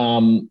game.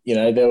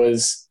 There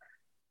was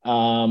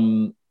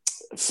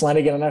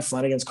Flanagan. I know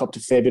Flanagan's copped a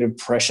fair bit of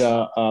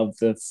pressure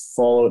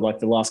the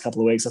last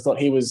couple of weeks. I thought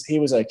he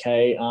was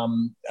okay.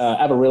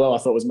 Avarillo, I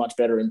thought, was much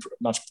better,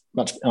 much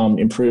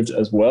improved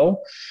as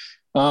well.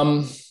 They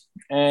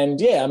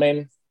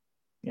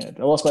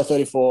lost by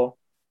 34.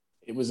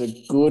 It was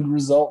a good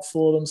result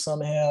for them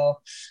somehow.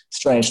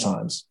 Strange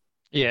times.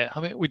 Yeah,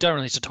 we don't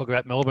really need to talk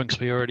about Melbourne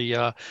because we already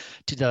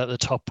did that at the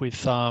top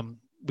with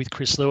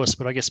Chris Lewis.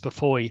 But I guess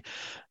before we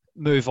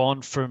move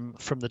on from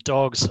the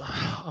Dogs,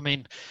 I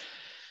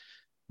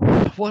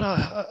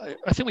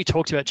think we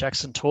talked about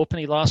Jackson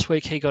Torpenny last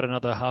week. He got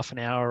another half an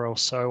hour or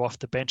so off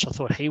the bench. I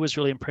thought he was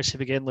really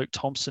impressive again. Luke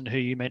Thompson, who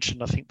you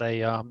mentioned, I think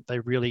they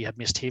really had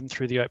missed him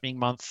through the opening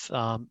month.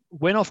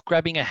 Went off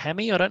grabbing a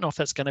hammy. I don't know if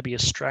that's going to be a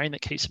strain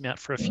that keeps him out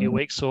for a few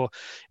weeks, or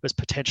it was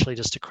potentially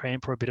just a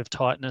cramp or a bit of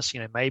tightness.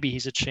 Maybe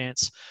he's a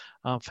chance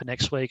for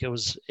next week. It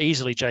was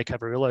easily Jake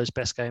Avarillo's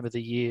best game of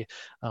the year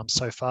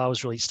so far.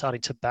 Was really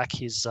starting to back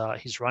his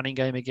running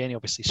game again. He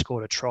obviously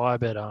scored a try,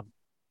 but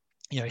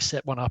he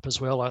set one up as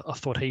well. I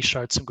thought he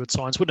showed some good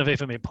signs. Wouldn't have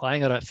even been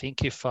playing, I don't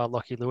think, if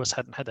Lockie Lewis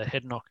hadn't had a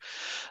head knock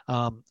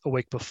a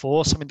week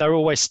before. So, they were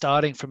always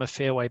starting from a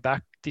fair way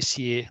back this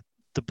year,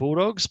 the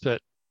Bulldogs, but,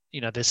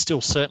 there's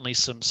still certainly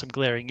some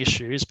glaring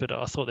issues, but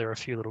I thought there were a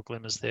few little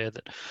glimmers there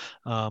that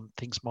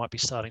things might be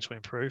starting to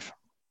improve.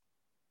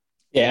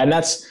 Yeah, and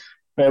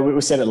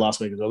we said it last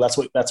week as well. That's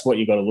what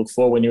you got to look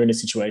for when you're in a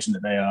situation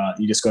that they are.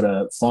 You just got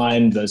to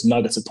find those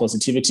nuggets of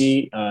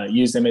positivity,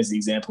 use them as the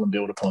example, and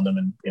build upon them.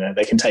 And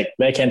they can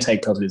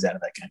take positives out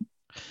of that game.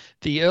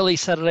 The early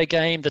Saturday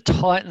game, the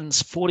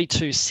Titans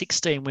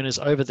 42-16 winners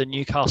over the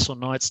Newcastle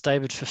Knights.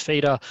 David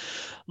Fafita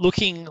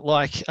looking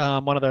like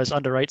one of those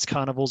under 8s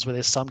carnivals where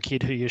there's some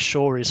kid who you're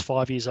sure is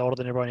 5 years older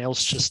than everyone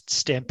else, just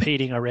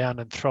stampeding around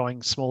and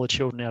throwing smaller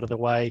children out of the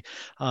way.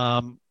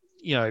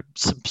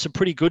 Some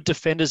pretty good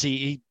defenders.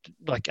 He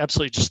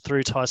absolutely just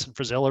threw Tyson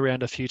Frizzell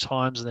around a few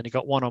times, and then he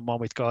got one-on-one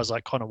with guys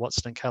like Connor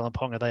Watson and Callum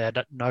Ponga. They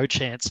had no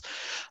chance.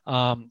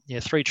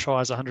 3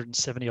 tries,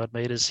 170 odd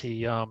meters.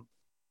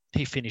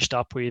 He finished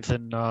up with,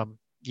 and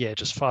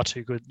just far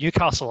too good.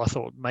 Newcastle, I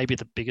thought, maybe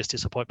the biggest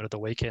disappointment of the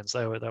weekends.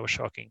 They were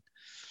shocking.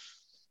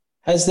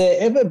 Has there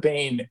ever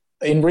been,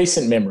 in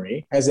recent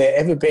memory,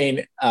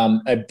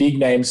 a big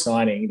name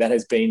signing that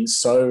has been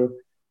so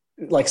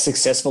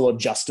successful or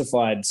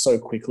justified so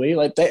quickly?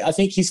 I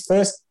think his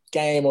first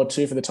game or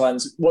two for the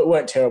Titans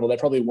weren't terrible. They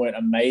probably weren't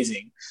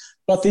amazing,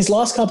 but these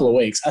last couple of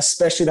weeks,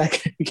 especially that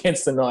game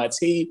against the Knights,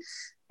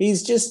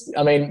 he's just,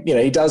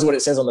 he does what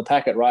it says on the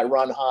packet, right?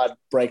 Run hard,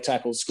 break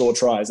tackles, score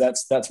tries.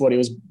 That's what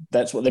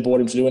they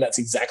brought him to do, and that's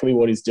exactly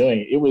what he's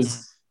doing. It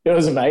was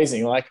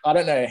amazing. I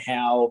don't know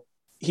how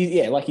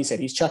like you said,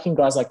 he's chucking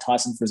guys like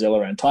Tyson Frizzell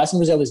around.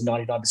 Tyson Frizzell is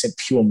 99%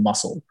 pure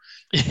muscle.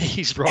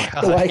 He's right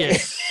hard.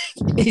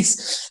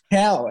 He's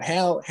how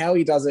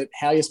he does it.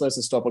 How you're supposed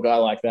to stop a guy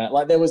like that?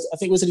 I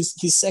think it was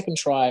his second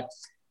try.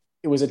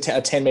 It was a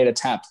 10-meter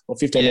tap or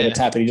 15-meter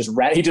tap, and he just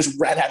ran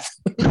at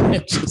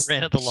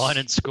ran at the line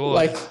and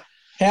scored.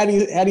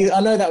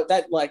 I know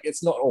that like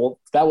it's not all,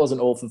 that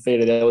wasn't all for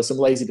Fida. There was some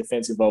lazy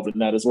defense involved in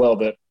that as well,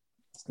 but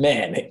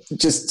man,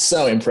 just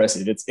so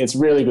impressive. It's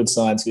really good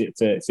signs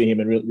for him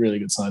and really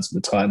good signs for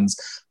the Titans.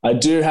 I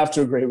do have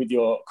to agree with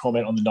your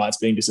comment on the Knights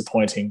being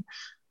disappointing.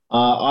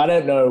 I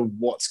don't know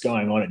what's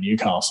going on at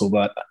Newcastle,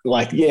 but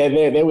like, yeah,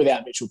 they're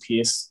without Mitchell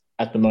Pearce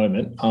at the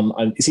moment.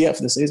 Is he out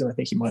for the season? I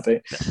think he might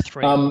be.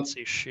 3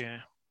 months-ish, yeah.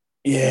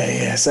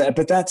 Yeah. So,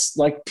 but that's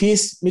like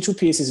Mitchell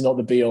Pearce is not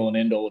the be all and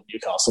end all of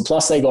Newcastle.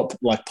 Plus, they got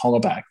like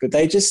Ponga back, but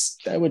they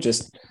were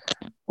just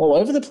all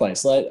over the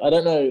place. Like, I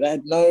don't know. They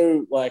had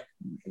no like.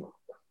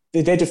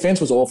 Their defense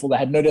was awful. They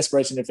had no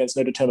desperation in defense,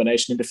 no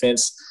determination in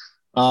defense.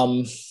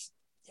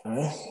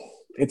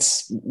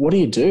 It's what do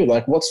you do?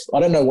 Like, I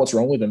don't know what's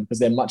wrong with them because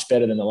they're much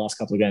better than the last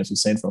couple of games we've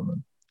seen from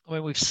them. I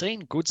mean, we've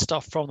seen good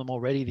stuff from them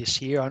already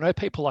this year. I know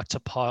people like to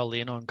pile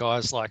in on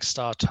guys like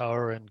Star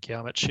Toa and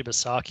Guillermo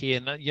Shibasaki,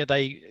 and yeah,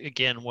 they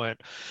again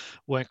weren't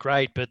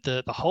great. But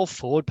the whole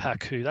forward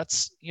pack,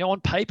 that's on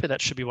paper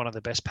that should be one of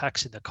the best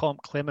packs in the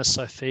comp. Clemmer,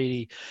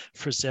 Sofidi,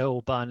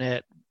 Frizzell,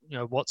 Barnett.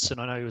 Watson,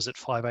 I know he was at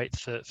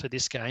 5'8" for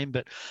this game,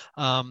 but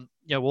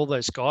all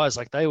those guys,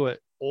 like they were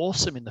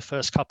awesome in the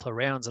first couple of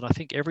rounds, and I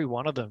think every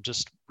one of them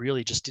just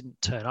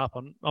didn't turn up.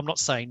 I'm not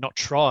saying not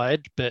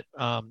tried, but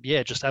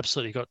just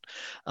absolutely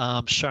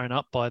got shown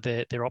up by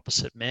their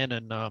opposite men,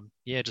 and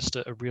just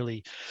a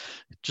really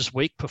just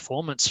weak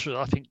performance.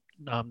 I think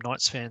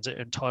Knights fans are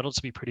entitled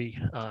to be pretty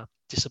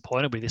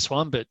disappointed with this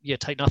one, but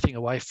take nothing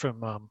away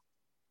from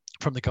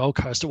the Gold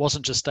Coast. It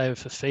wasn't just David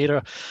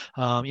Fafita.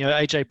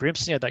 AJ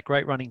Brimson had that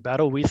great running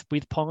battle with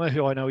Ponga,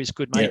 who I know he's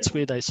good mates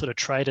with. They sort of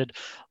traded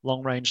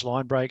long range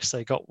line breaks.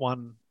 They got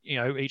one,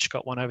 each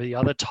got one over the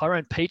other.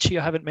 Tyrone Peachy,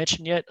 I haven't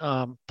mentioned yet,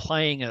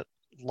 playing at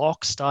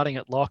lock, starting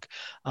at lock.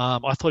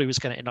 I thought he was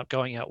going to end up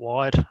going out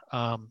wide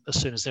as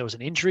soon as there was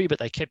an injury, but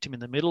they kept him in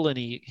the middle and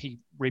he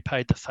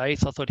repaid the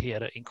faith. I thought he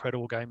had an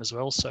incredible game as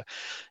well. So,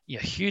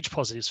 huge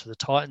positives for the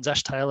Titans.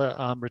 Ash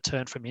Taylor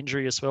returned from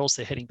injury as well,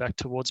 so they're heading back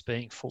towards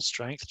being full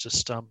strength,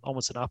 just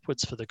onwards and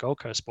upwards for the Gold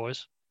Coast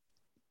boys.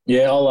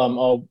 Yeah,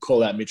 I'll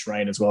call out Mitch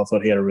Rain as well. I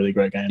thought he had a really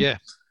great game. Yeah.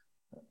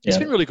 He's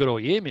been really good all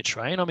year, Mitch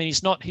Rain. I mean,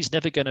 he's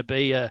never going to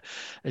be a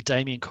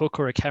Damien Cook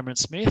or a Cameron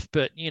Smith,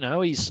 but,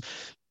 he's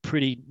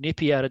pretty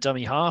nippy out of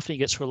dummy half, and he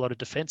gets through a lot of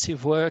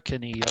defensive work,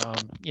 and he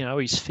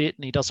he's fit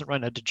and he doesn't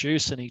run out of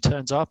juice, and he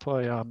turns up.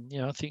 I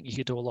think you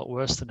could do a lot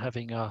worse than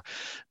having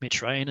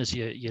Mitch Rain as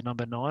your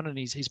number 9, and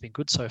he's been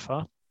good so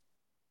far.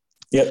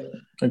 Yep,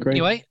 agree.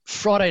 Anyway,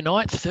 Friday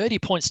night, 30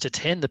 points to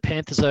 10, the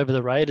Panthers over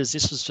the Raiders.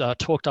 This was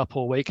talked up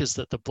all week as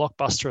the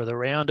blockbuster of the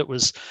round. It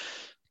was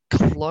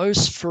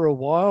close for a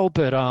while,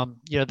 but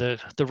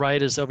the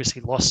Raiders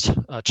obviously lost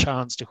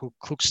Chance to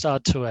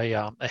Cookstad to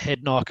a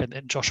head knock, and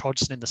then Josh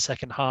Hodgson in the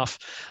second half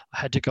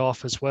had to go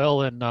off as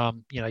well. And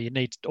you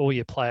need all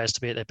your players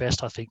to be at their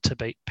best, I think, to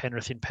beat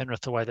Penrith in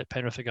Penrith the way that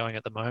Penrith are going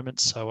at the moment.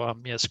 So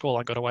the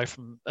scoreline got away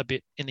from a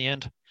bit in the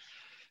end.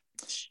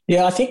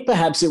 Yeah, I think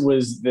perhaps it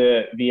was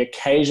the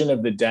occasion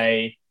of the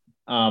day.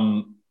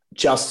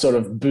 Just sort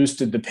of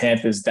boosted the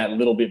Panthers that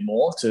little bit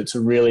more to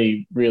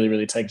really, really,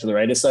 really take to the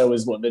Raiders. So it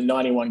was the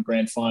 91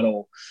 grand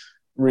final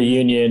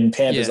reunion,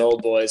 Panthers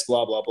old boys,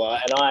 blah, blah, blah.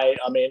 And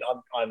I mean,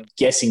 I'm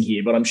guessing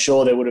here, but I'm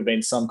sure there would have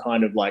been some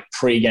kind of like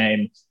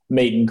pre-game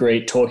meet and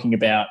greet talking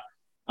about,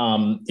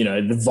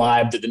 the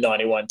vibe that the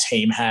 91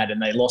 team had,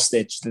 and they lost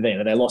they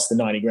lost the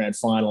 90 grand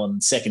final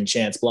and second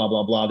chance, blah,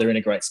 blah, blah. They're in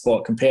a great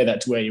spot. Compare that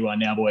to where you are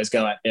now, boys.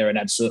 Go out there and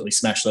absolutely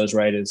smash those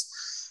Raiders.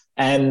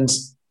 And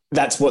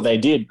that's what they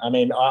did. I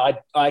mean, I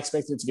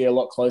expected it to be a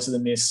lot closer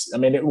than this. I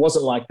mean, it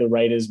wasn't like the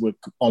Raiders were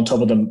on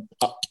top of them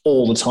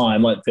all the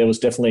time. Like there was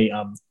definitely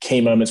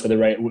key moments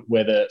where it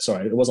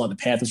wasn't like the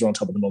Panthers were on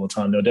top of them all the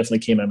time. There were definitely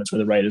key moments where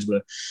the Raiders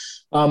were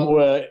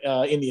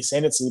in the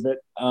ascendancy. But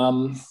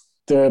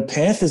the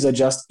Panthers are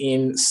just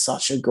in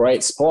such a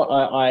great spot.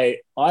 I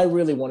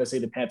really want to see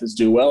the Panthers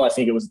do well. I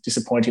think it was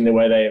disappointing the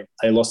way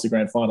they lost the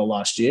grand final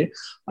last year.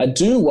 I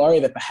do worry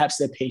that perhaps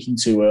they're peaking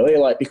too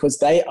early, because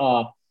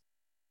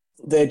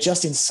they're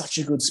just in such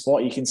a good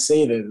spot. You can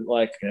see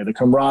the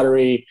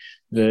camaraderie,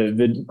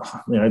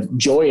 the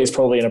joy is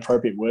probably an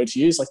appropriate word to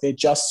use. Like they're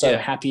just so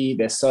happy.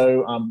 They're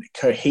so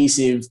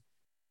cohesive.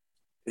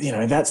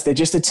 They're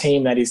just a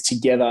team that is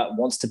together,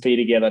 wants to be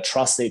together,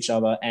 trusts each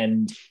other,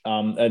 and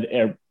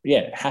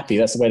happy.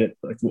 That's the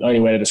only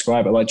way to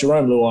describe it. Like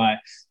Jerome Luai,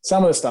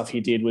 some of the stuff he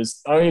did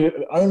was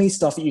only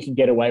stuff that you can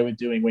get away with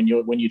doing when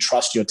you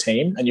trust your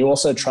team, and you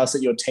also trust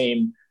that your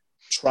team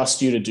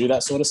trusts you to do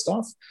that sort of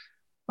stuff.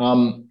 They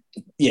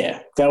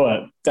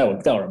were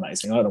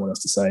amazing. I don't know what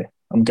else to say.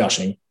 I'm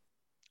gushing.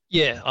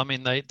 Yeah, I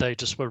mean, they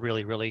just were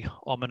really, really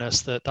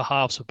ominous. The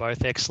halves were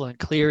both excellent.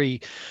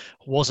 Cleary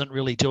wasn't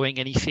really doing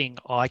anything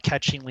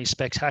eye-catchingly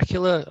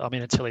spectacular. I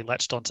mean, until he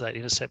latched onto that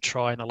intercept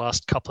try in the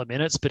last couple of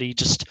minutes, but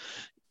he's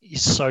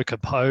so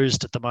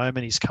composed at the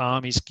moment. He's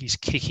calm. He's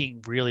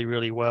kicking really,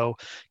 really well,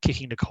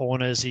 kicking the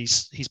corners.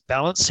 He's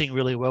balancing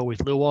really well with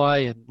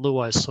Luai, and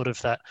Luai's sort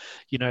of that,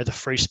 the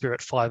free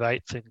spirit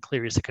 5'8", and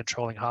Cleary's the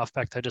controlling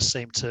halfback. They just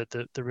seem to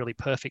the really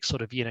perfect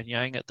sort of yin and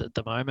yang at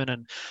the moment.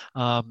 And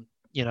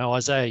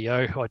Isaiah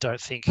Yeo, who I don't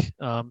think,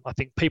 I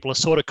think people are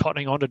sort of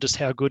cottoning on to just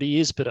how good he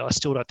is, but I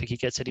still don't think he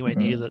gets anywhere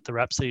near the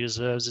raps that he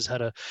deserves. He's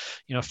had a,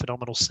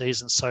 phenomenal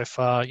season so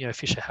far.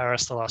 Fisher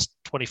Harris, the last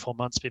 24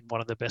 months, been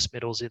one of the best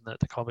middles in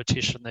the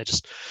competition. They're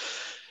just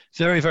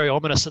very, very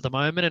ominous at the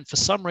moment. And for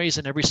some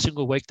reason, every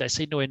single week, they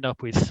seem to end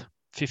up with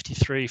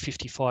 53,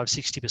 55,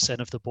 60%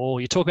 of the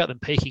ball. You talk about them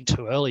peaking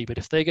too early, but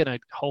if they're going to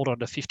hold on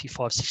to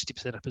 55,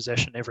 60% of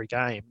possession every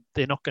game,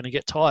 they're not going to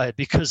get tired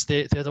because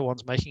they're the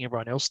ones making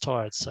everyone else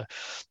tired. So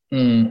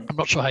I'm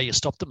not sure how you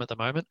stop them at the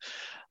moment.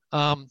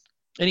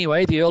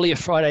 Anyway, the earlier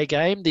Friday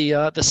game,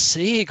 the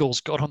Sea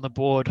Eagles got on the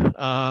board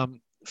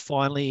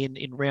finally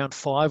in round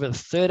 5, a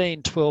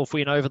 13-12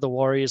 win over the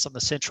Warriors on the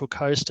Central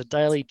Coast. A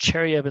Daly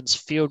Cherry Evans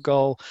field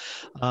goal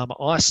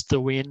iced the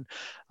win.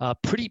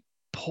 Pretty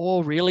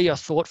poor, really, I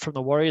thought, from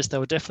the Warriors. They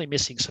were definitely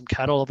missing some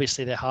cattle.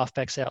 Obviously, their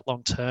halfbacks out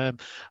long term.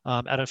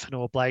 Adam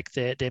Fanua-Blake,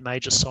 their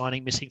major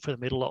signing, missing for the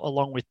middle,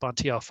 along with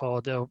Bunty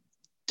Afoa. They're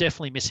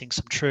definitely missing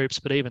some troops,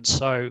 but even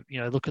so,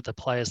 look at the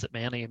players that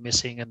Manly are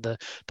missing and the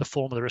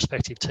form of the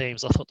respective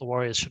teams. I thought the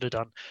Warriors should have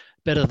done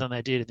better than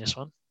they did in this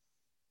one.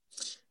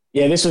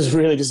 Yeah, this was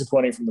really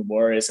disappointing from the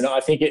Warriors. And I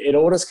think it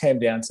all just came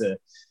down to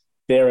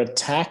their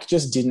attack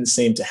just didn't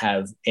seem to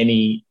have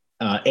any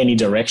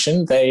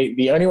direction.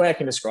 The only way I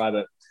can describe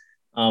it,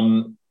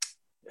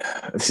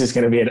 this is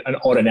going to be an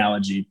odd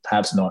analogy,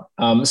 perhaps not.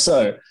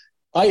 So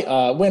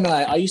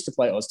I used to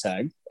play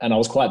OzTag, and I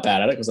was quite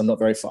bad at it because I'm not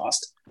very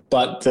fast.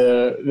 But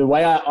the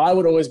way I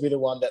would always be the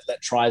one that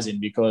let tries in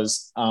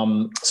because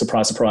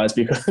surprise, surprise,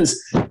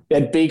 because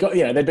there'd be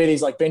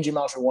these like Benji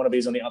Marshall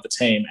wannabes on the other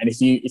team, and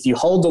if you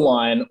hold the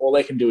line, all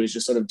they can do is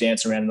just sort of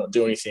dance around and not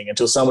do anything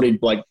until somebody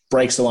like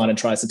breaks the line and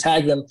tries to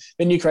tag them.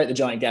 Then you create the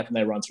giant gap and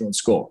they run through and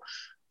score.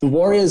 The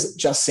Warriors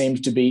just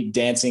seemed to be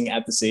dancing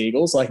at the Sea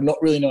Eagles, like not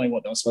really knowing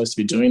what they were supposed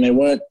to be doing. They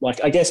weren't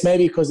like, I guess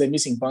maybe because they're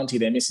missing Bunty,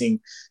 they're missing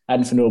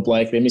Adam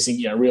Fanua-Blake, they're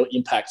missing, real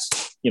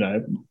impact,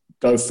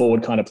 go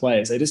forward kind of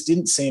players. They just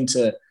didn't seem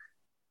to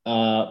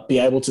be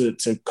able to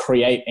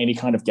create any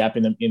kind of gap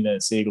in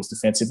the Sea Eagles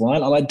defensive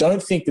line. And I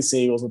don't think the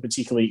Sea Eagles were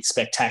particularly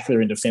spectacular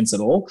in defense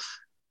at all.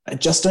 I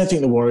just don't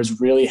think the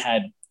Warriors really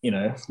had,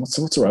 what's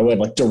the right word,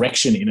 like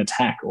direction in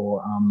attack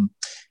or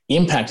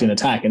impact in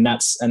attack, and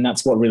that's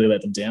what really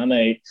let them down.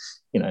 They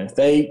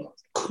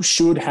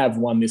should have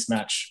won this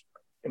match.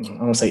 I don't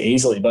want to say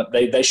easily, but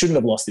they shouldn't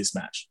have lost this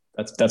match.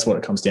 That's what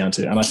it comes down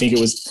to. And I think it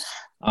was,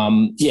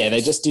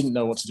 they just didn't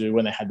know what to do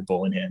when they had the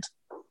ball in hand.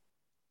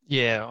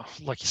 Yeah,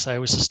 like you say, it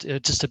was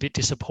just a bit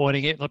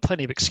disappointing.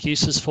 Plenty of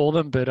excuses for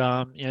them,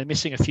 but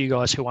missing a few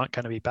guys who aren't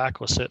going to be back,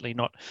 or certainly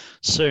not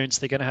soon. So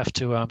they're going to have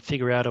to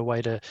figure out a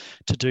way to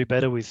do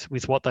better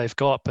with what they've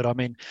got. But I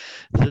mean,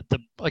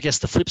 I guess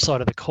the flip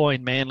side of the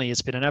coin, Manly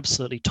has been an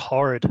absolutely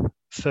torrid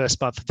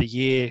first month of the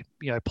year.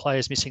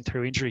 Players missing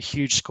through injury,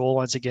 huge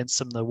scorelines against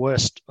them, the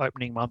worst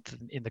opening month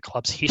in the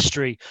club's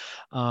history.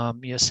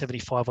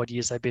 75 odd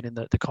years they've been in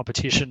the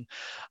competition.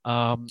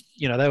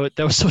 They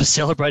were sort of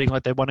celebrating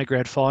like they won a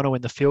grand final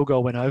when the field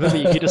goal went over, but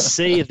you could just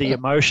see the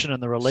emotion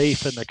and the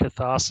relief and the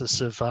catharsis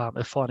of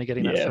finally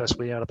getting that first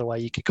win out of the way.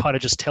 You could kind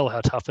of just tell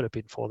how tough it had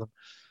been for them.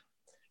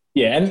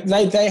 Yeah, and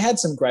they had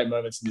some great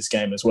moments in this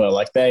game as well.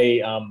 Like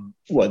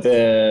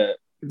the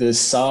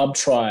Saab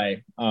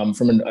try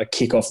from a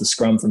kick off the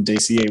scrum from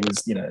DCE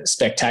was,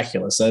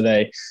 spectacular. So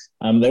they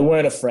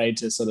weren't afraid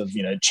to sort of,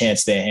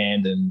 chance their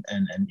hand and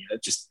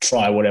just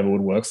try whatever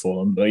would work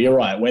for them. But you're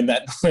right. When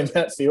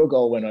that field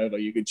goal went over,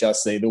 you could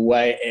just see the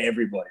way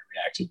everybody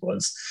reacted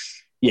was,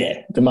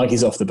 the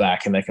monkey's off the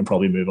back and they can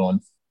probably move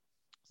on.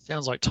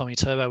 Sounds like Tommy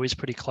Turbo is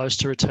pretty close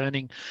to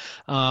returning,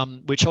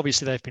 which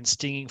obviously they've been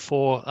stinging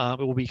for. It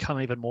will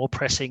become even more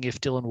pressing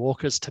if Dylan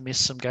Walker's to miss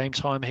some game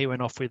time. He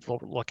went off with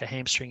like a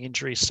hamstring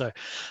injury. So,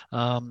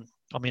 I'm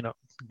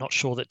not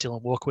sure that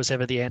Dylan Walker was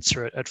ever the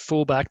answer at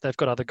fullback. They've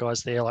got other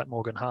guys there like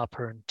Morgan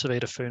Harper and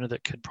Tavita Funa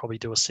that could probably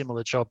do a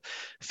similar job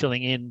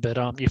filling in. But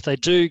if they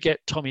do get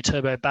Tommy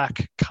Turbo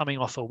back coming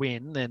off a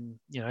win, then,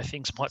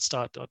 things might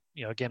start,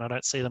 again, I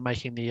don't see them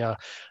making the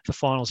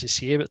finals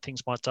this year, but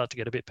things might start to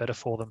get a bit better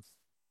for them.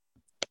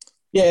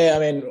 Yeah, I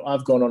mean,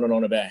 I've gone on and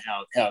on about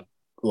how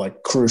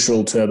like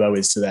crucial Turbo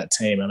is to that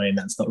team. I mean,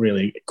 that's not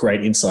really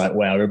great insight.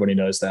 Wow, everybody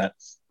knows that.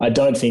 I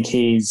don't think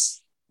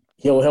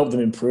he'll help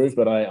them improve,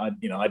 but I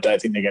don't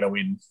think they're going to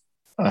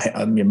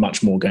win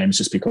much more games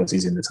just because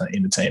he's in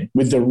the team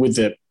with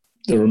the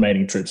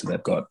remaining troops that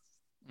they've got.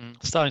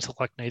 Starting to look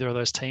like neither of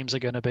those teams are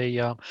going to be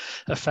a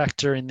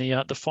factor in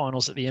the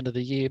finals at the end of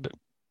the year. But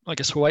I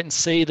guess we'll wait and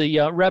see. The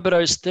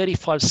Rabbitohs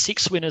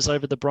 35-6 winners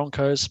over the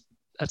Broncos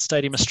at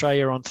Stadium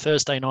Australia on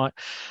Thursday night.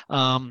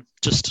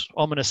 Just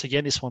ominous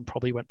again. This one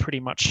probably went pretty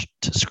much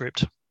to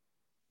script.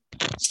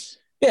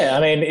 Yeah,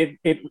 I mean,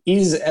 it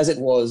is as it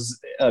was.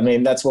 I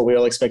mean, that's what we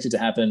all expected to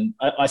happen.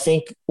 I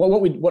think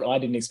what I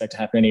didn't expect to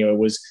happen anyway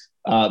was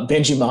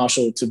Benji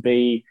Marshall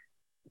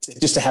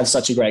to have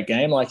such a great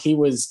game. Like it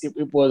was the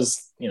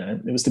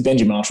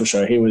Benji Marshall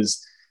show. He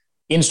was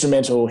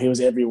instrumental. He was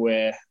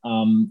everywhere.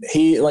 I'm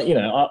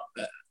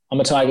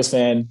a Tigers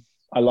fan.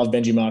 I love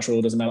Benji Marshall.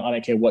 It doesn't matter. I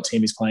don't care what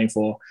team he's playing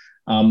for.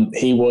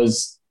 He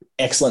was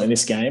excellent in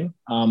this game,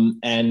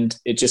 and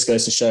it just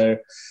goes to show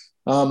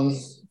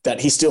that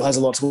he still has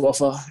a lot to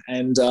offer.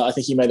 And I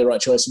think he made the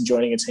right choice in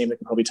joining a team that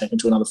can probably take him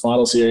to another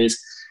final series.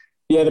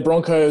 Yeah, the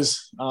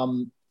Broncos.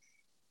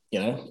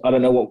 I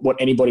don't know what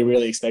anybody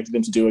really expected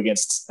them to do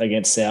against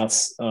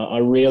Souths. I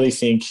really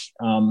think,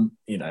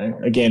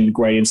 again,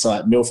 great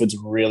insight. Milford's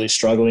really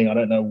struggling. I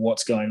don't know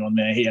what's going on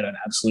there. He had an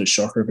absolute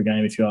shocker of a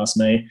game, if you ask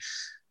me.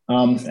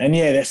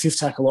 Their fifth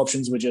tackle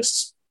options were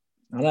just,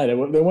 I don't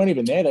know, they weren't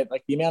even there.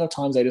 The amount of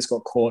times they just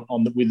got caught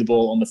with the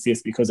ball on the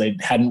fifth because they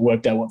hadn't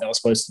worked out what they were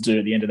supposed to do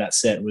at the end of that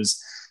set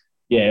was,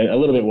 a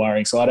little bit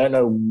worrying. So I don't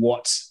know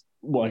what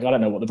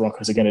the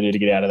Broncos are going to do to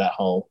get out of that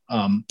hole.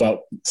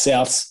 But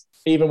Souths,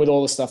 even with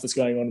all the stuff that's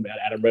going on about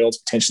Adam Reynolds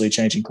potentially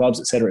changing clubs,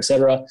 et cetera,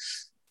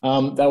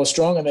 they were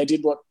strong and they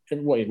did what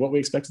we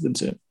expected them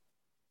to.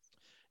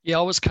 Yeah,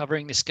 I was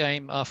covering this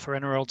game for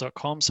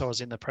NRL.com, so I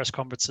was in the press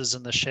conferences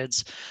and the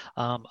sheds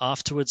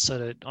afterwards.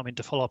 So,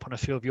 to follow up on a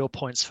few of your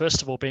points,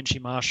 first of all, Benji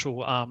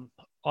Marshall,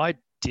 I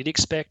did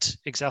expect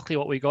exactly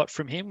what we got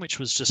from him, which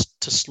was just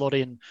to slot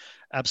in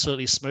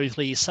absolutely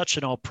smoothly. He's such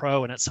an old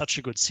pro and it's such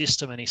a good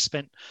system, and he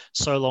spent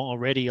so long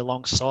already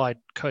alongside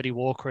Cody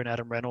Walker and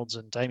Adam Reynolds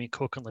and Damien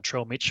Cook and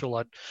Latrell Mitchell.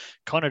 I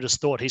kind of just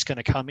thought he's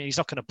going to come in. He's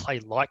not going to play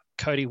like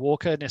Cody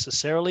Walker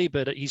necessarily,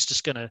 but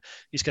he's going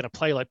to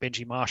play like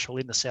Benji Marshall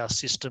in the South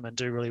system and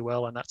do really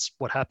well, and that's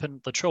what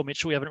happened. Latrell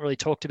Mitchell we haven't really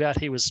talked about.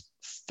 He was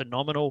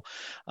phenomenal.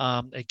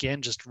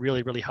 Again, just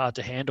really, really hard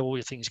to handle.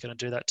 You think he's going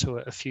to do that to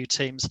a few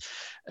teams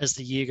as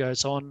the year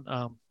goes on.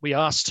 We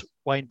asked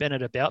Wayne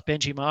Bennett about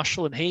Benji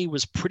Marshall, and he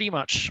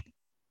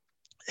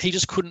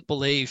just couldn't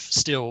believe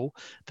still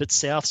that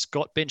Souths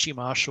got Benji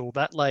Marshall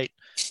that late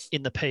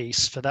in the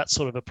piece for that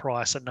sort of a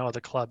price, and no other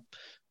club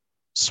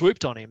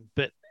swooped on him.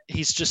 But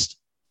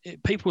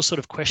people were sort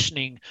of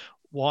questioning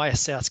why are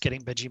Souths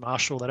getting Benji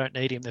Marshall? They don't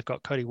need him. They've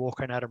got Cody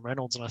Walker and Adam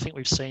Reynolds. And I think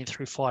we've seen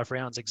through 5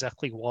 rounds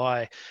exactly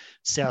why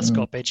Souths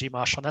got Benji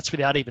Marshall. And that's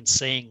without even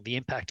seeing the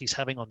impact he's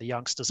having on the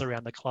youngsters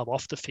around the club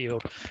off the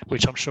field,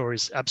 which I'm sure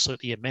is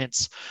absolutely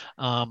immense.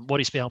 What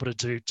he's been able to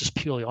do just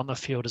purely on the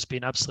field has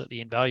been absolutely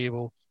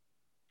invaluable.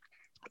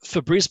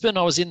 For Brisbane,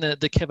 I was in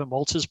the Kevin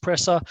Walters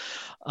presser,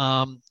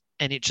 and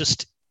it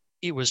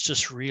was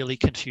just really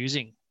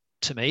confusing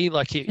to me.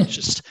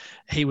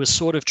 He was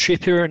sort of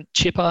chipper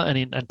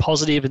and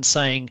positive and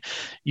saying,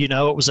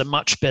 it was a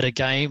much better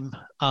game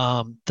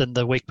than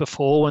the week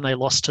before when they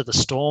lost to the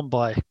Storm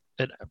by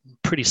a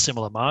pretty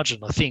similar margin.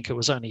 I think it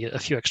was only a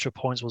few extra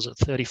points. Was it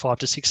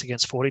 35-6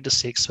 against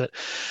 40-6? But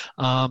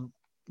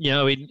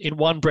in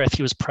one breath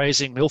he was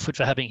praising Milford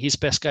for having his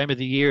best game of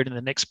the year, and in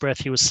the next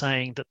breath he was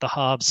saying that the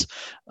halves'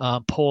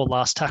 poor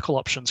last tackle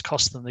options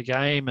cost them the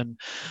game, and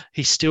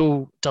he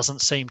still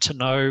doesn't seem to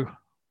know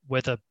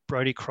whether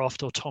Brodie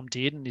Croft or Tom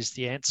Dearden is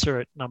the answer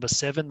at number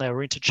 7. They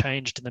were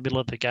interchanged in the middle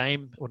of the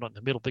game, or not in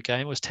the middle of the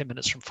game, it was 10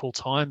 minutes from full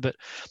time, but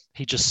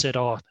he just said,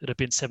 it had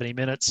been 70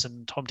 minutes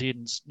and Tom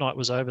Dearden's night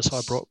was over, so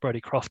I brought Brodie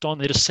Croft on.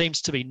 There just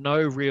seems to be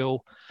no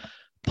real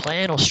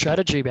plan or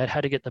strategy about how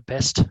to get the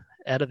best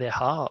out of their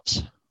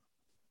halves.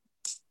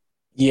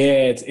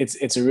 Yeah,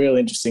 it's a real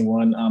interesting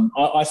one.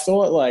 I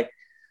thought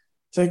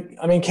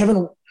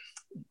Kevin,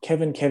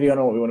 Kevy, I don't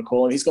know what we want to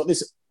call him. He's got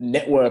this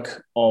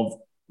network of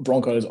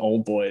Broncos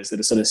old boys that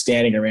are sort of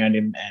standing around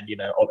him and,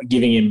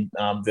 giving him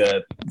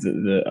the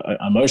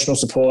emotional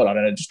support. I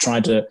don't know, just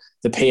trying to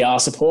the PR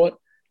support,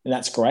 and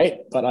that's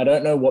great. But I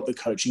don't know what the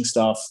coaching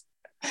staff,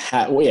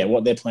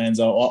 what their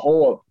plans are,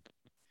 or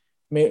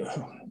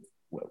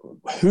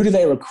who do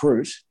they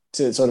recruit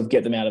to sort of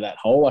get them out of that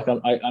hole?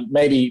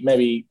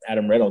 Maybe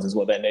Adam Reynolds is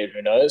what they need.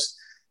 Who knows?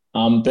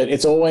 But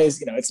it's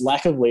always, it's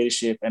lack of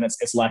leadership and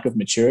it's lack of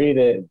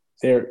maturity.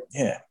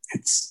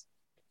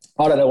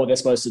 I don't know what they're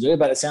supposed to do,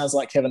 but it sounds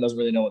like Kevin doesn't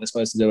really know what they're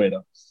supposed to do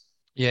either.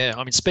 Yeah,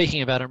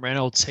 speaking of Adam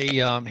Reynolds,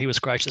 he was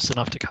gracious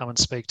enough to come and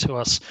speak to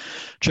us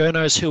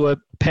journos who were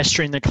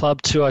pestering the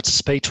club to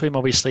speak to him.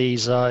 Obviously,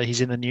 he's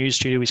in the news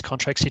due to his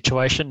contract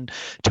situation.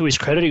 To his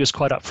credit, he was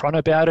quite upfront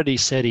about it. He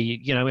said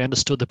he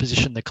understood the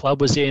position the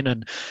club was in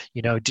and,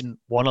 didn't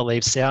want to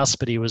leave South,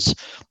 but he was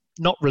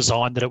not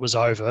resigned that it was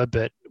over,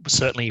 but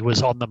certainly he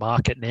was on the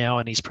market now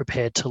and he's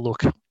prepared to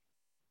look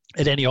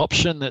at any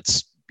option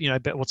that's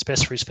what's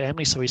best for his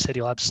family. So he said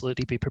he'll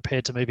absolutely be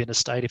prepared to move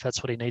interstate if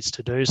that's what he needs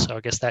to do. So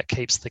I guess that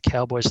keeps the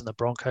Cowboys and the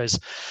Broncos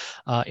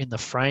in the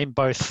frame.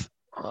 Both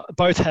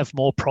have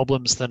more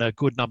problems than a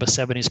good number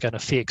 7 is going to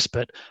fix,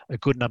 but a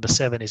good number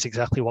 7 is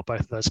exactly what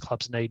both of those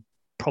clubs need,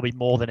 probably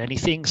more than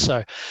anything.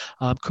 So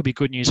could be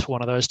good news for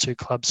one of those two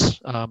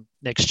clubs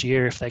next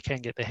year if they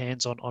can get their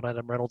hands on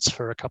Adam Reynolds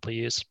for a couple of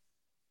years.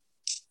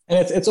 And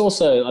it's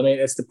also,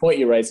 it's the point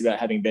you raised about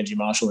having Benji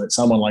Marshall,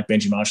 someone like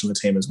Benji Marshall in the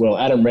team as well.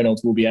 Adam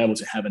Reynolds will be able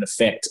to have an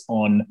effect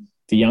on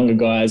the younger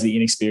guys, the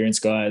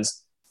inexperienced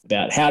guys,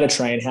 about how to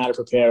train, how to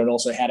prepare, and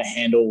also how to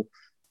handle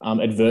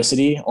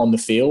adversity on the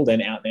field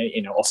and out there,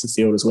 off the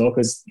field as well.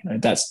 Because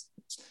that's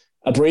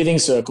a breathing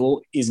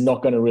circle is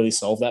not going to really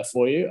solve that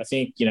for you. I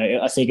think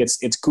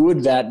it's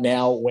good that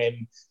now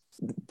when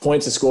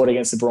points are scored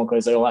against the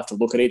Broncos, they all have to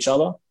look at each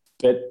other.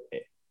 But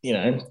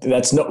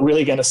that's not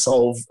really going to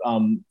solve.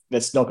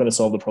 That's not going to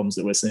solve the problems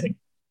that we're seeing.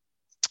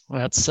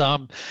 That's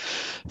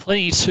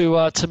plenty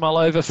to mull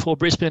over for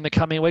Brisbane in the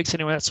coming weeks.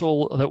 Anyway, that's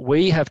all that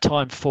we have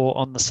time for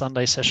on the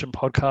Sunday Session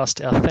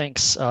podcast. Our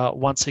thanks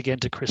once again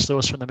to Chris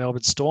Lewis from the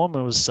Melbourne Storm.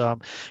 It was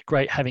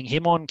great having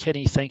him on.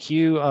 Kenny, thank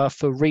you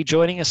for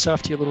rejoining us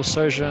after your little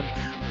sojourn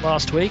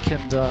last week.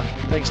 And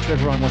thanks to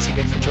everyone once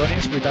again for joining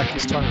us. We'll be back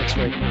this time next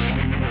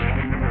week.